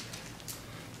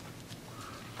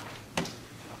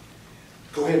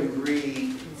 Go ahead and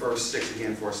read verse 6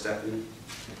 again for us, Stephanie.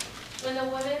 When the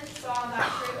woman saw that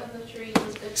fruit of the tree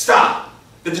was good. Stop.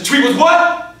 That the tree was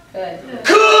what? Good.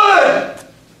 Good.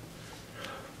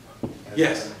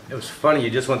 Yes. It was funny you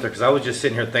just went there because I was just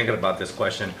sitting here thinking about this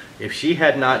question. If she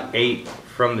had not ate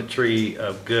from the tree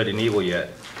of good and evil yet,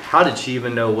 how did she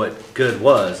even know what good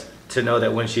was to know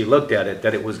that when she looked at it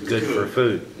that it was good for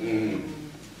food?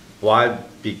 Why?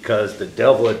 Because the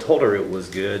devil had told her it was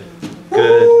good.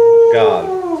 Good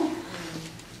God.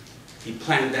 He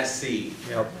planted that seed.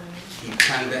 Yep. He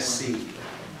planted that seed.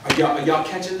 Are y'all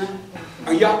catching that?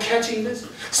 Are y'all catching this?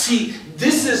 See,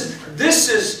 this is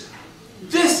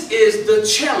the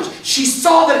challenge. She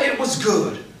saw that it was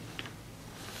good.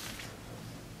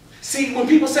 See, when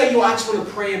people say, I just want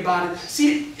to pray about it.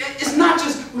 See, it's not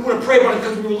just we want to pray about it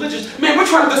because we're religious. Man, we're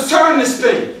trying to discern this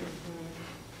thing.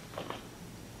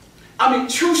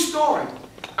 True story.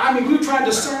 We're trying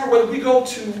to discern whether we go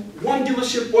to one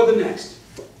dealership or the next.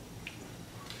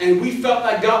 And we felt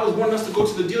like God was wanting us to go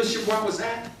to the dealership where I was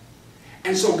at.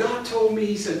 And so God told me,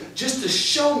 he said, just to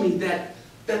show me that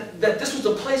this was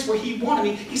the place where he wanted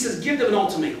me, he says, give them an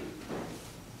ultimatum.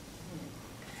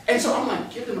 And so I'm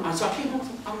like, give them, so I came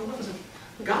home,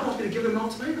 God wants me to give them an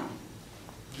ultimatum.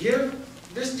 Give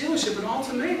this dealership an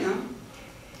ultimatum.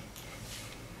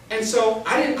 And so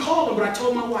I didn't call them, but I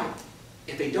told my wife,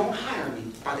 if they don't hire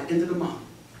me by the end of the month,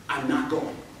 I'm not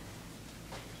going.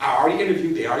 I already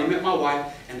interviewed, they already met my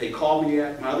wife, and they called me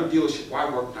at my other dealership where I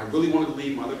worked. I really wanted to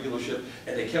leave my other dealership,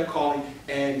 and they kept calling.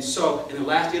 And so, and the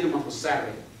last day of the month was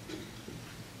Saturday.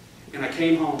 And I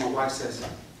came home, my wife says,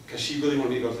 because she really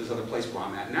wanted me to go to this other place where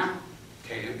I'm at now.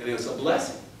 Okay, and it was a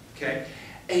blessing. Okay,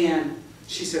 and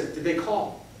she said, did they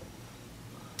call?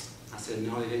 I said,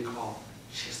 no, they didn't call.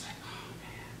 She's like, oh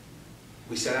man.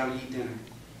 We sat down to eat dinner,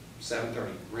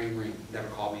 7:30, ring, ring, never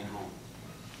called me at home.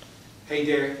 Hey,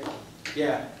 Derek,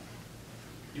 yeah.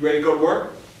 You ready to go to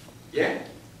work? Yeah.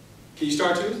 Can you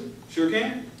start Tuesday? Sure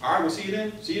can. All right, we'll see you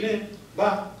then. See you then.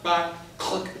 Bye, bye.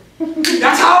 Click.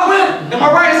 That's how it went. Am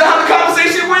I right? Is that how the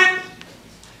conversation went?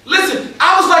 Listen,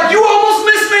 I was like, you almost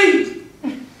missed me.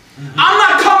 I'm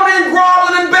not coming in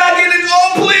groveling and begging and,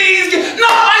 oh, please. No,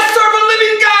 I serve a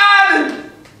living God.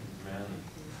 Amen.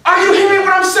 Are you hearing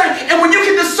what I'm saying? And when you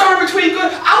can discern between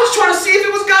good, I was trying to see if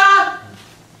it was God.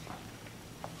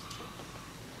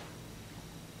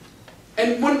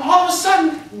 And when all of a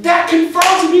sudden that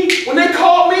confirmed me, when they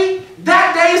called me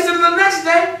that day instead of the next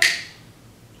day,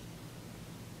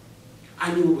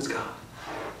 I knew it was God.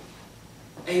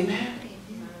 Amen.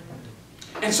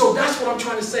 And so that's what I'm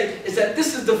trying to say, is that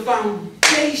this is the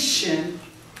foundation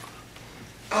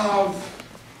of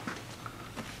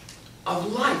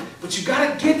life. But you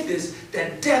got to get this,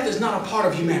 that death is not a part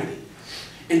of humanity.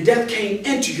 And death came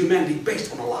into humanity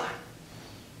based on a lie.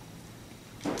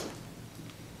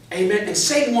 Amen. And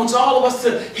Satan wants all of us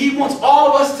to, he wants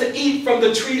all of us to eat from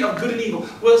the tree of good and evil.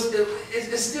 Well,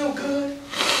 it's still good.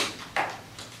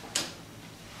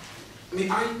 I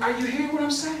mean, are you hearing what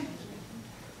I'm saying?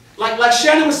 Like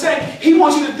Shannon was saying, he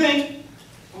wants you to think,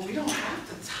 well, we don't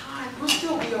have the time. We'll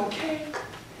still be okay.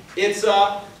 It's,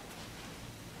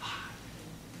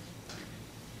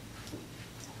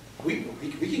 we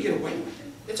can get away with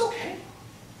it. It's okay.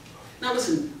 Now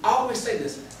listen, I always say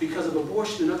this, because of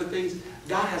abortion and other things,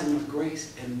 God has enough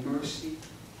grace and mercy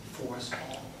for us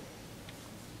all.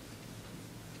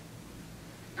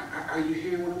 Are you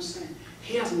hearing what I'm saying?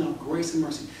 He has enough grace and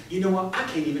mercy. You know what? I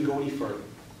can't even go any further.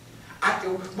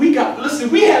 We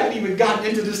haven't even gotten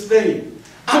into this thing.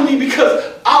 I mean,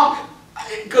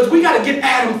 because we got to get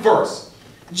Adam first.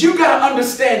 You got to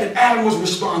understand that Adam was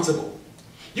responsible.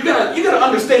 You got to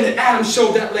understand that Adam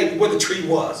showed that lady where the tree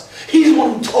was. He's the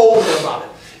one who told her about it.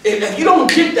 If you don't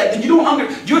get that, then you're not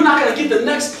going to get the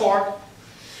next part.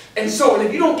 And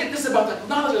if you don't get this about the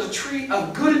knowledge of the tree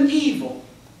of good and evil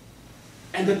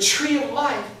and the tree of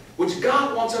life, which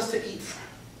God wants us to eat from,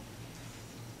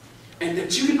 and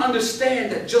that you can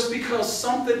understand that just because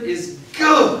something is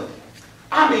good,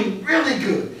 I mean really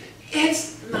good,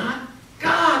 it's not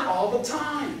God all the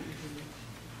time.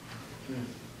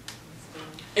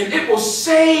 And it will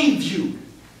save you.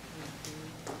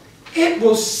 It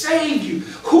will save you.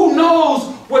 Who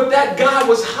knows what that guy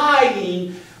was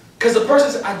hiding? Because the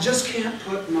person said, I just can't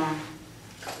put my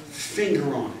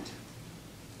finger on it.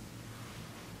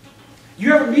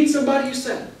 You ever meet somebody you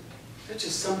say, there's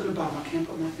just something about him, I can't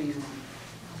put my finger on it.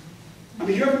 I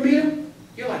mean, you ever meet him?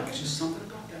 You're like, there's just something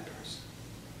about that person.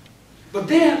 But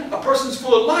then a person's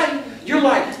full of life, you're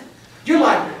like,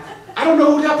 I don't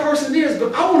know who that person is,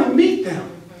 but I want to meet them.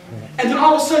 And then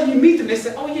all of a sudden you meet them, they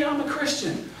say, oh yeah, I'm a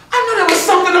Christian. I knew there was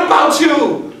something about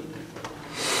you.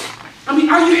 I mean,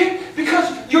 are you here?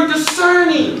 Because you're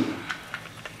discerning.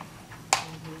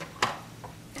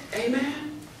 Amen?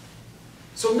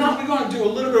 So now we're going to do a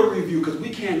little bit of review because we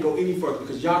can't go any further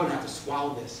because y'all going to have to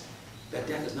swallow this. That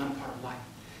death is not a part of life.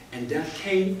 And death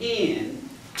came in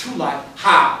to life.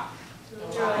 How?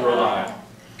 Through a lie.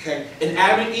 Okay. And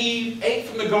Adam and Eve ate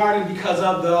from the garden because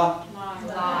of the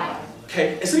lie.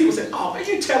 Okay. And some people say, oh, are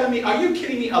you telling me, are you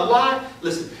kidding me? A lie?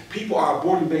 Listen, people are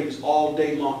aborting babies all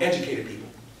day long, educated people.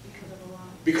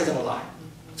 Because of a lie.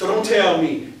 So don't tell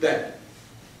me that,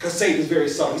 because Satan is very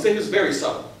subtle. Satan is very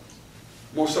subtle.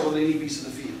 More subtle than any beast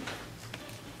in the field.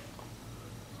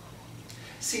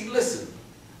 See, listen.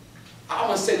 I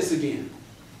want to say this again.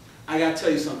 I got to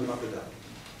tell you something about the devil.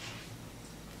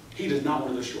 He does not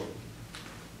want to destroy you.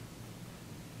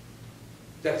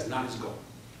 That is not his goal.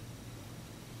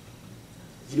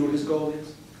 You know what his goal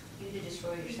is? You to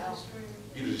destroy yourself.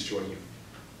 You to destroy you.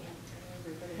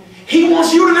 He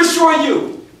wants you to destroy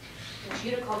you. He wants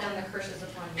you to call down the curses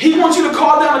upon you. He wants you to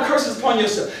call down the curses upon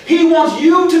yourself. He wants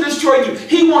you to destroy you.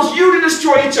 He wants you to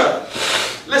destroy each other.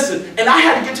 Listen, and I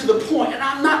had to get to the point, and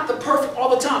I'm not the perfect all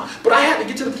the time, but I had to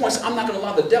get to the point, so I'm not going to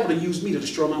allow the devil to use me to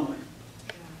destroy my wife.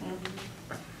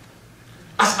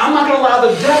 I'm not going to allow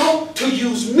the devil to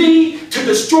use me to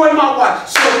destroy my wife.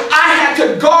 So I had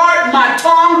to guard my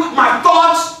tongue, my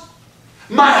thoughts,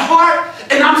 my heart,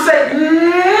 and I'm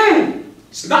saying,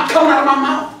 it's not coming out of my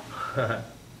mouth.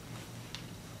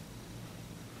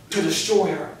 to destroy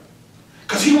her.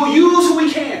 Because he will use who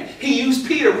he can. He used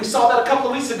Peter, we saw that a couple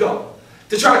of weeks ago,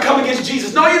 to try to come against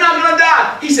Jesus. No, you're not going to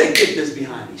die. He said, get this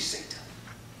behind me, Satan.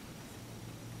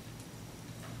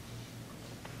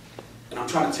 And I'm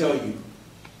trying to tell you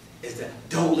is that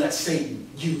don't let Satan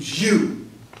use you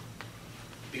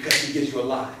because he gives you a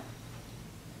lie.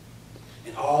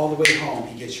 And all the way home,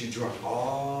 he gets you drunk.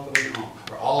 All the way home.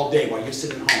 Or all day while you're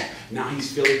sitting home. Now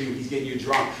he's filling you. He's getting you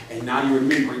drunk. And now you're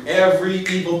remembering every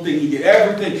evil thing he did.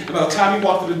 Everything. And by the time you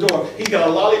walk through the door, he's got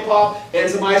a lollipop and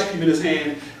some ice cream in his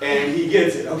hand. And he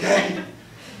gets it. Okay?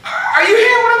 Are you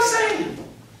hearing what I'm saying?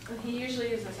 And he usually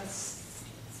uses a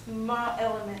small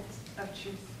element of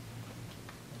truth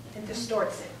and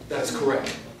distorts it. That's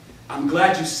correct. I'm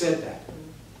glad you said that.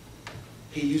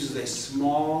 He uses a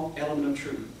small element of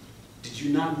truth. Did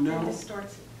you not And know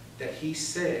distorts it. that he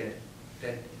said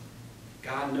that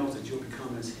God knows that you'll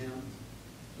become as him,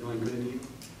 knowing good and evil?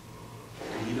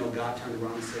 And you know God turned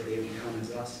around and said they'll become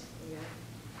as us?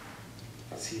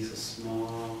 Yeah. See, it's a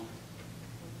small...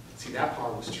 See, that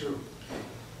part was true.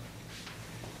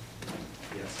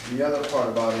 Yes. The other part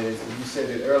about it is, you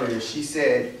said it earlier, she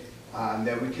said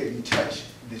that we couldn't touch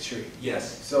the tree.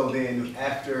 Yes. So then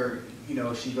after, you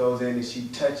know, she goes in and she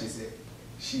touches it,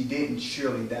 she didn't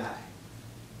surely die.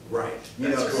 Right. You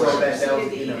know, That's so correct. that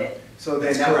was, you know, so then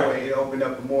That's that correct. way it opened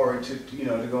up more to, you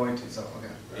know, to go into, so,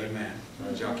 okay. Amen.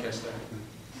 Did y'all catch that?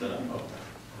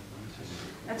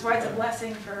 That's why it's a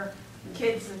blessing for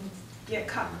kids and get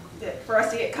caught, for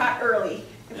us to get caught early.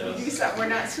 If we do something we're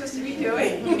not supposed to be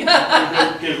doing.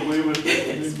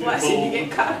 It's a blessing to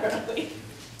get caught early.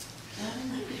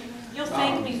 You'll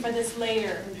thank me for this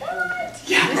later.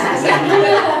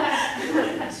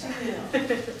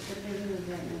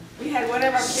 We had one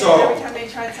of our kids, So- every time they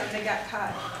tried something, they got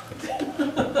caught.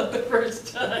 The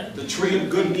first time. The tree of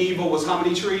good and evil was how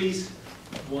many trees?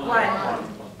 One.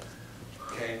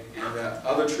 Okay. And the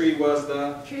other tree was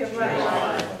the... Tree of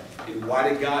life. And why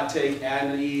did God take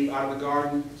Adam and Eve out of the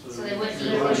garden? So they wouldn't eat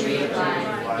the tree of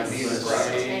life. To be in the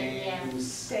same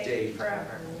Stay state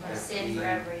forever. that Sin we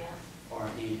forever, yeah. are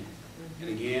in. And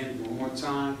again, one more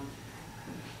time,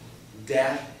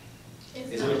 death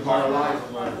is a part of life.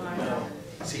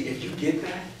 See, if you get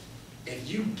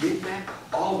that,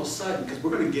 all of a sudden, because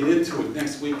we're going to get into it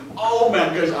next week. Oh my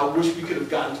goodness, I wish we could have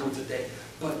gotten to it today.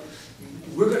 But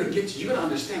we're going to get to, you're going to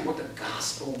understand what the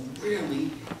gospel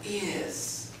really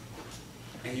is.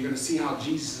 And you're going to see how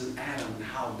Jesus and Adam and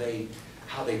how they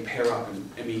pair up. And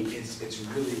I mean, it's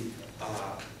really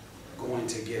going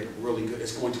to get really good.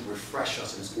 It's going to refresh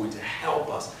us and it's going to help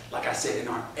us, like I said, in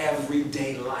our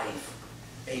everyday life.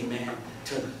 Amen.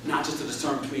 To not just to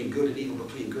discern between good and evil, but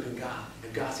between good and God.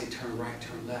 If God say turn right,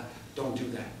 turn left, don't do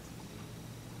that.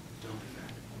 Don't do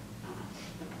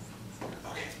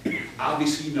that. Okay.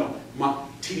 Obviously, you know,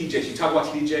 TD Jakes. You talk about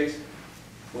TD Jakes.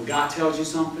 When God tells you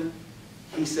something,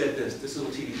 he said this. This is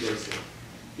what TD Jakes said.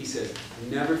 He said,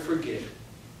 never forget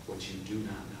what you do not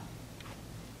know.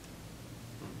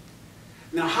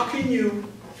 Now, how can you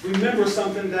remember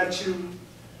something that you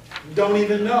don't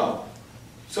even know?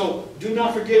 So, do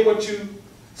not forget what you...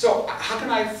 So, how can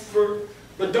I...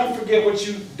 But don't forget what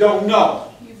you don't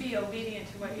know. You be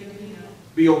obedient to what you do know.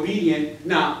 Be obedient.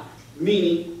 Now,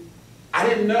 meaning, I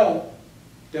didn't know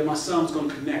that my son was going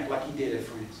to connect like he did at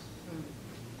Friends.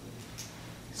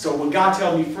 So, when God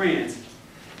tells me Friends,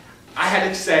 I had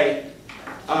to say,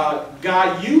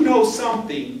 God, you know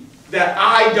something that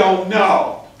I don't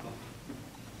know.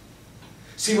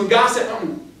 See, when God said,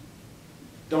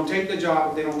 don't take the job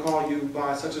if they don't call you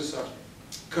by such and such,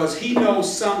 because he knows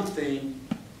something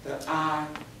that I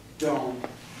don't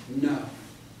know.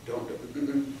 Don't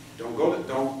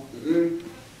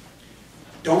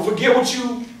forget what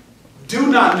you do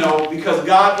not know, because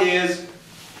God is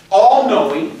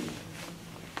all-knowing,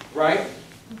 right?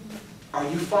 Are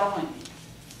you following me?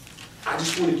 I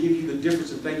just want to give you the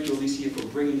difference, and thank you, Alicia, for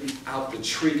bringing out the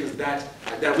tree, because that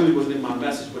really wasn't in my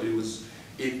message, but it was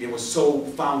so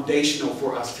foundational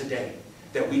for us today,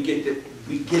 that we get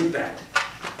that,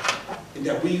 and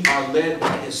that we are led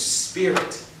by His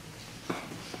Spirit.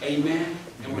 Amen.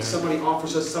 And when somebody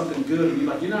offers us something good, and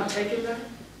you're like, you're not taking that?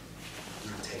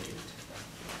 You're not taking it.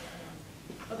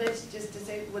 Well, that's just to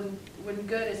say, when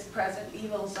good is present,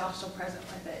 evil is also present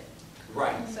with it.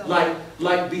 Right. So,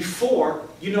 like before,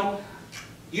 you know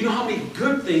how many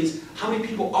good things, how many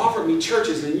people offered me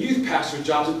churches and youth pastor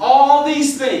jobs and all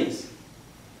these things.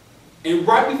 And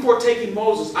right before taking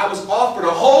Moses, I was offered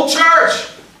a whole church.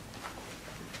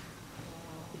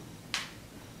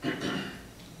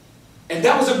 And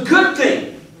that was a good thing.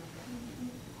 And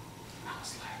I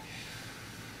was like,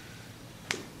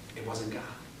 it wasn't God.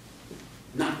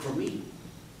 Not for me.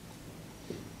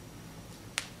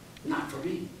 for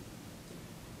me.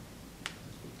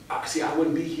 See, I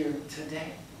wouldn't be here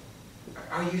today.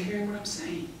 Are you hearing what I'm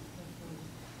saying?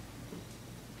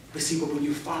 But see, but when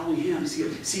you're following him,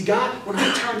 see, God, when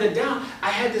I turned it down, I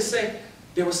had to say,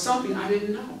 there was something I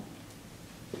didn't know.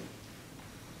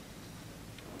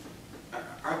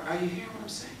 Are you hearing what I'm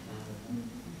saying?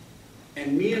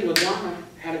 And me and LaDonna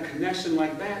had a connection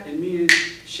like that, and me and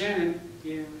Shannon,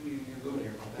 yeah, we can go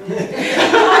there about that.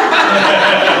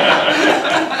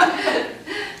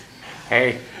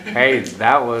 Hey,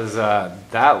 that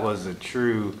was a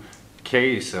true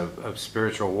case of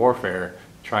spiritual warfare,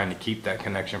 trying to keep that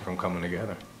connection from coming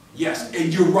together. Yes,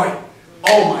 and you're right.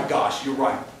 Oh my gosh, you're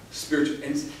right. Spiritual,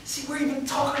 and see, we're even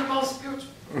talking about spiritual.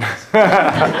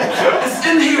 It's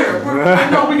in here. I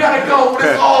know we gotta go, but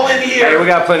it's all in here. Hey, we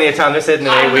got plenty of time. This isn't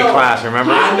an 8-week class,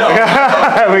 remember? I know.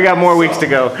 We got more weeks to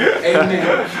go.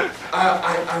 Amen.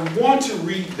 I want to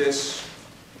read this,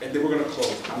 and then we're going to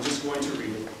close. I'm just going to read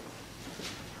it.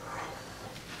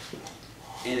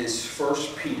 And it's 1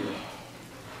 Peter.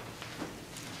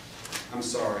 I'm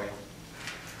sorry.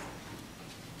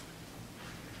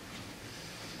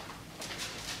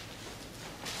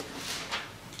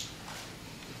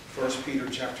 First Peter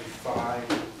chapter 5,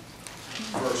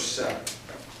 verse 7.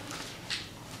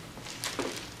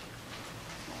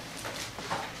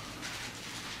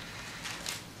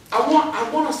 I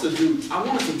want us to do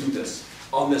this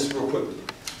on this real quickly.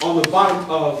 On the bottom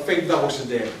of Faith That Works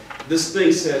Today, this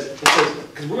thing says,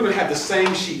 because we're going to have the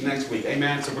same sheet next week,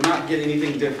 amen? So we're not getting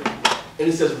anything different. And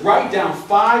it says, write down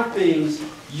 5 things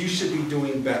you should be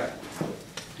doing better.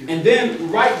 And then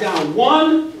write down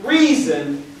 1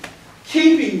 reason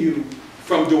keeping you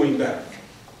from doing better.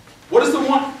 What is the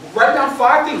one? Write down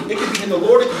 5 things. It could be in the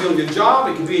Lord, it could be on your job,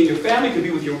 it could be in your family, it could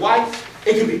be with your wife.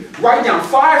 It could be, write down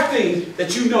 5 things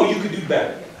that you know you could do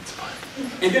better.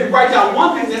 And then write down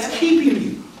 1 thing that's keeping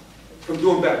you from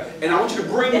doing better. And I want you to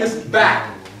bring this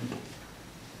back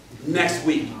next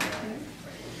week.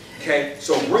 Okay?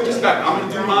 So bring this back. I'm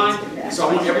going to do mine. So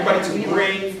I want everybody to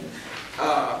bring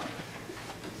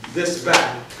this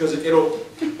back. Because it'll,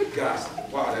 guys,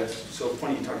 wow, that's so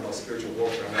funny you talk about spiritual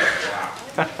warfare. Wow.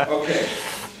 Okay.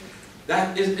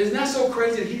 Isn't that so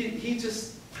crazy? He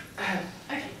just...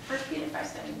 Okay, 1 Peter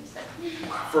 5:7.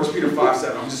 1 Peter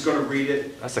 5:7. I'm just going to read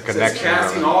it. That's a It says, connection.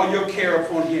 casting all your care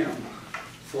upon him,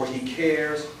 for he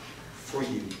cares for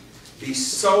you. Be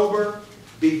sober,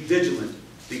 be vigilant,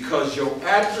 because your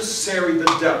adversary, the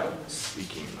devil,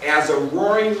 as a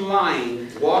roaring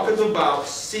lion, walketh about,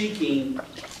 seeking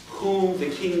whom the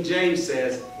King James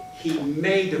says he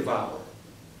may devour.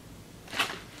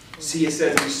 See, it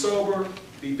says, be sober,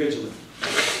 be vigilant.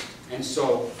 And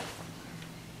so,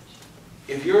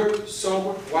 if you're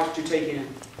sober, watch what you take in.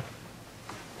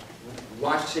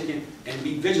 Watch what you take in, and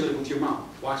be vigilant with your mouth.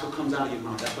 Watch what comes out of your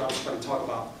mouth. That's what I was trying to talk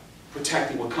about,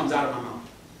 protecting what comes out of my mouth.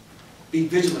 Be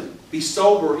vigilant. Be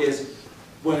sober is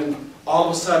when all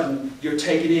of a sudden you're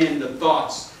taking in the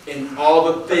thoughts and all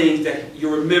the things that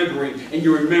you're remembering, and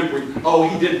you're remembering, oh,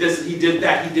 he did this, and he did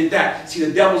that, he did that. See,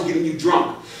 the devil's getting you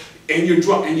drunk. And you're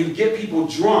drunk, and you get people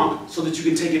drunk so that you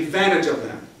can take advantage of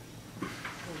them.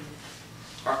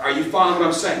 Are you following what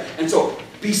I'm saying? And so,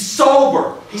 be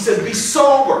sober. He says, be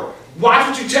sober. Watch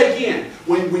what you take in.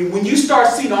 When you start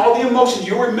seeing all the emotions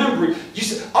you're remembering, you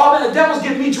say, oh man, the devil's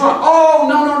getting me drunk. Oh,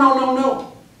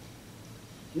 no.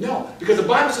 No, because the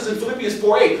Bible says in Philippians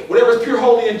 4:8, whatever is pure,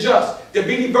 holy, and just, if there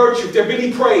be any virtue, if there be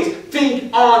any praise,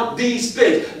 think on these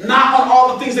things. Not on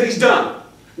all the things that he's done.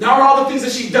 Not on all the things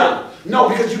that she's done. No,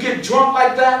 because you get drunk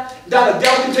like that, now the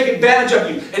devil can take advantage of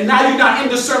you. And now you're not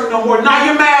in the sermon no more. Now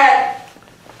you're mad.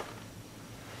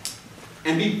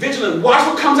 And be vigilant. Watch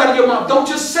what comes out of your mouth. Don't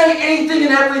just say anything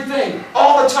and everything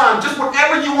all the time. Just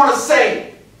whatever you want to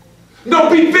say. No,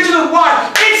 be vigilant.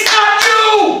 Why? It's not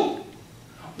you.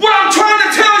 What I'm trying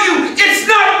to tell you, it's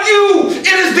not you.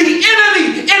 It is the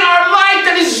enemy in our life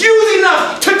that is using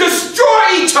us to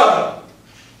destroy each other.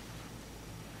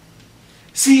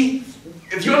 See,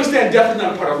 if you understand death is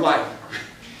not a part of life,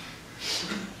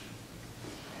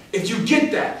 if you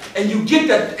get that, and you get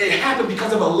that it happened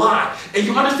because of a lie, and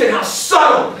you understand how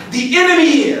subtle the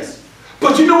enemy is,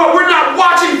 but you know what? We're not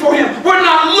watching for him. We're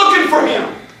not looking for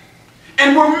him.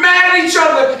 And we're mad at each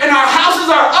other, and our houses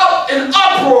are up in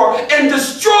uproar and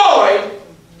destroyed.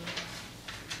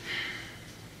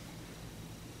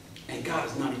 And God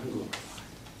is not even glorified.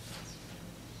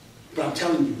 But I'm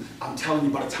telling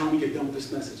you, by the time we get done with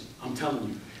this message, I'm telling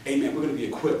you, amen, we're going to be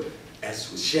equipped.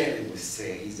 As Shannon would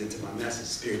say, he's into my message,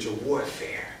 spiritual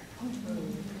warfare.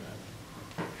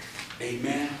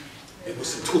 Amen. It was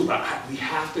some tools, but we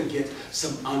have to get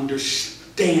some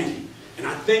understanding. And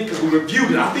I think, because we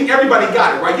reviewed it, I think everybody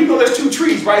got it, right? You know there's 2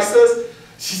 trees, right, sis?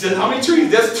 She said, how many trees?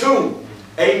 There's 2.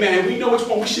 Amen. And we know which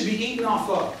one we should be eating off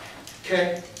of.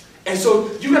 Okay? And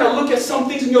so you got to look at some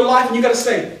things in your life and you got to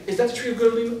say, is that the tree of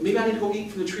good and evil? Maybe I need to go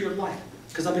eat from the tree of life.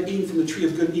 Because I've been eating from the tree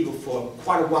of good and evil for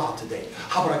quite a while today.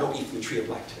 How about I go eat from the tree of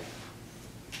life today?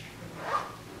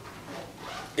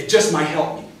 It just might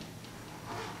help me.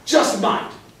 Just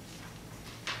might.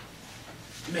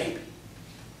 Maybe.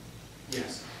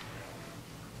 Yes.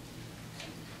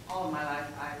 All of my life,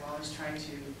 I've always tried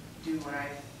to do what I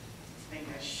think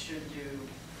I should do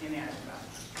in God.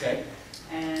 Okay.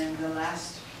 And the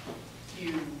last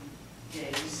few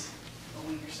days, a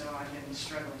week or so, I've been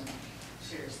struggling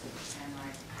seriously. And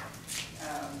like,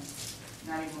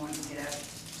 not even wanting to get up,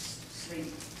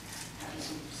 sleep, having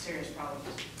some serious problems.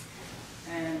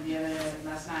 And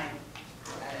last night,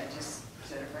 I just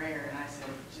said a prayer and I said,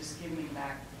 just give me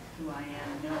back who I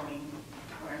am, knowing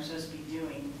what I'm supposed to be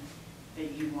doing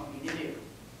that you want me to do.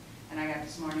 And I got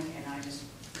this morning and I just,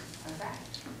 I'm back.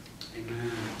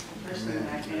 Amen. The person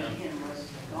that I've been in was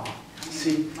gone. I mean,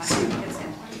 See, my husband gets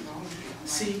in, what is wrong with you? I'm like,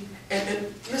 see,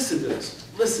 and listen to this.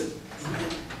 Listen.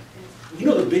 You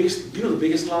know the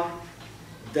biggest lie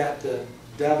that the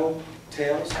devil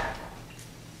tells?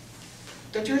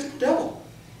 That you're the devil.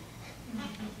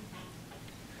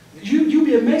 You'd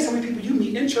be amazed how many people you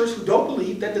meet in church who don't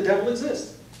believe that the devil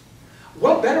exists.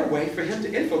 What better way for him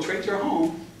to infiltrate your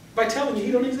home by telling you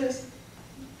he don't exist?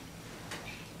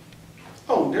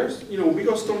 Oh, there's, when we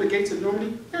go storm the gates of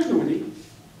Normandy, there's no need.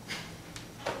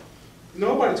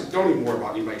 Don't even worry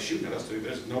about anybody shooting at us.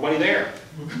 There's nobody there.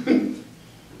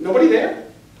 Nobody there?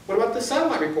 What about the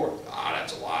satellite report? Ah,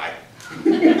 that's a lie.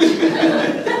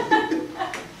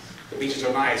 The beaches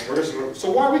are nice.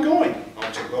 So why are we going?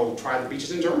 Oh, to go try the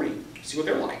beaches in Germany. See what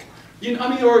they're like. Or you know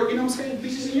what I'm saying?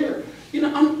 Beaches in Europe.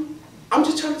 I'm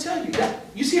just trying to tell you that.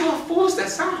 You see how foolish that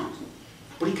sounds?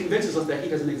 But he convinces us that he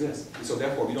doesn't exist. And so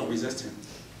therefore we don't resist him.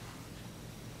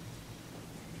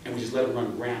 And we just let him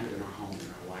run rampant in our homes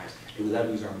and our lives. And we let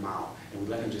him use our mouth. And we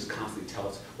let him just constantly tell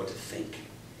us what to think.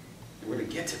 And we're going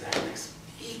to get to that next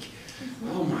week.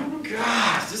 Oh my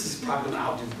gosh, this is probably going to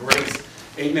outdo grace.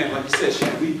 Amen. Like you said,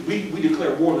 Shannon, we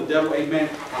declare war on the devil. Amen.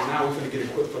 And now we're going to get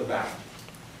equipped for the battle.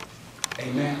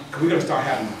 Amen. We're going to start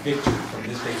having victory from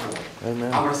this day forward.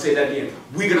 Amen. I'm going to say that again.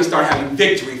 We're going to start having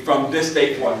victory from this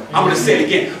day forward. I'm going to say it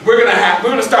again. We're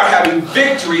going to start having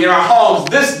victory in our homes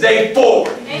this day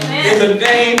forward. Amen. In the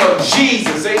name of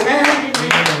Jesus. Amen.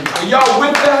 Are y'all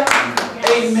with that?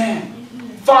 Amen.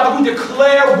 Father, we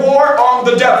declare war on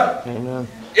the devil. Amen.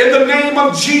 In the name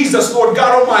of Jesus, Lord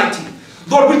God Almighty.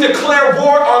 Lord, we declare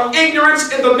war on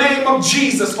ignorance in the name of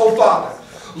Jesus, oh Father.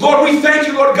 Lord, we thank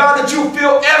you, Lord God, that you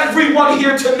fill everyone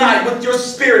here tonight with your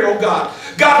Spirit, oh God.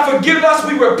 God, forgive us.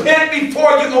 We repent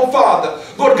before you, oh Father.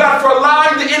 Lord God, for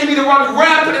allowing the enemy to run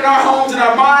rampant in our homes, in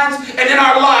our minds, and in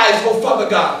our lives, oh Father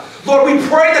God. Lord, we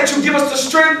pray that you give us the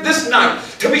strength this night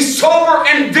to be sober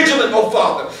and vigilant, oh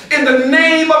Father, in the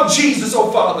name of Jesus,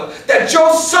 oh Father, that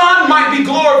your Son might be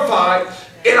glorified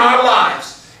in our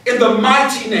lives. In the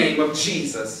mighty name of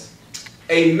Jesus,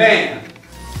 amen.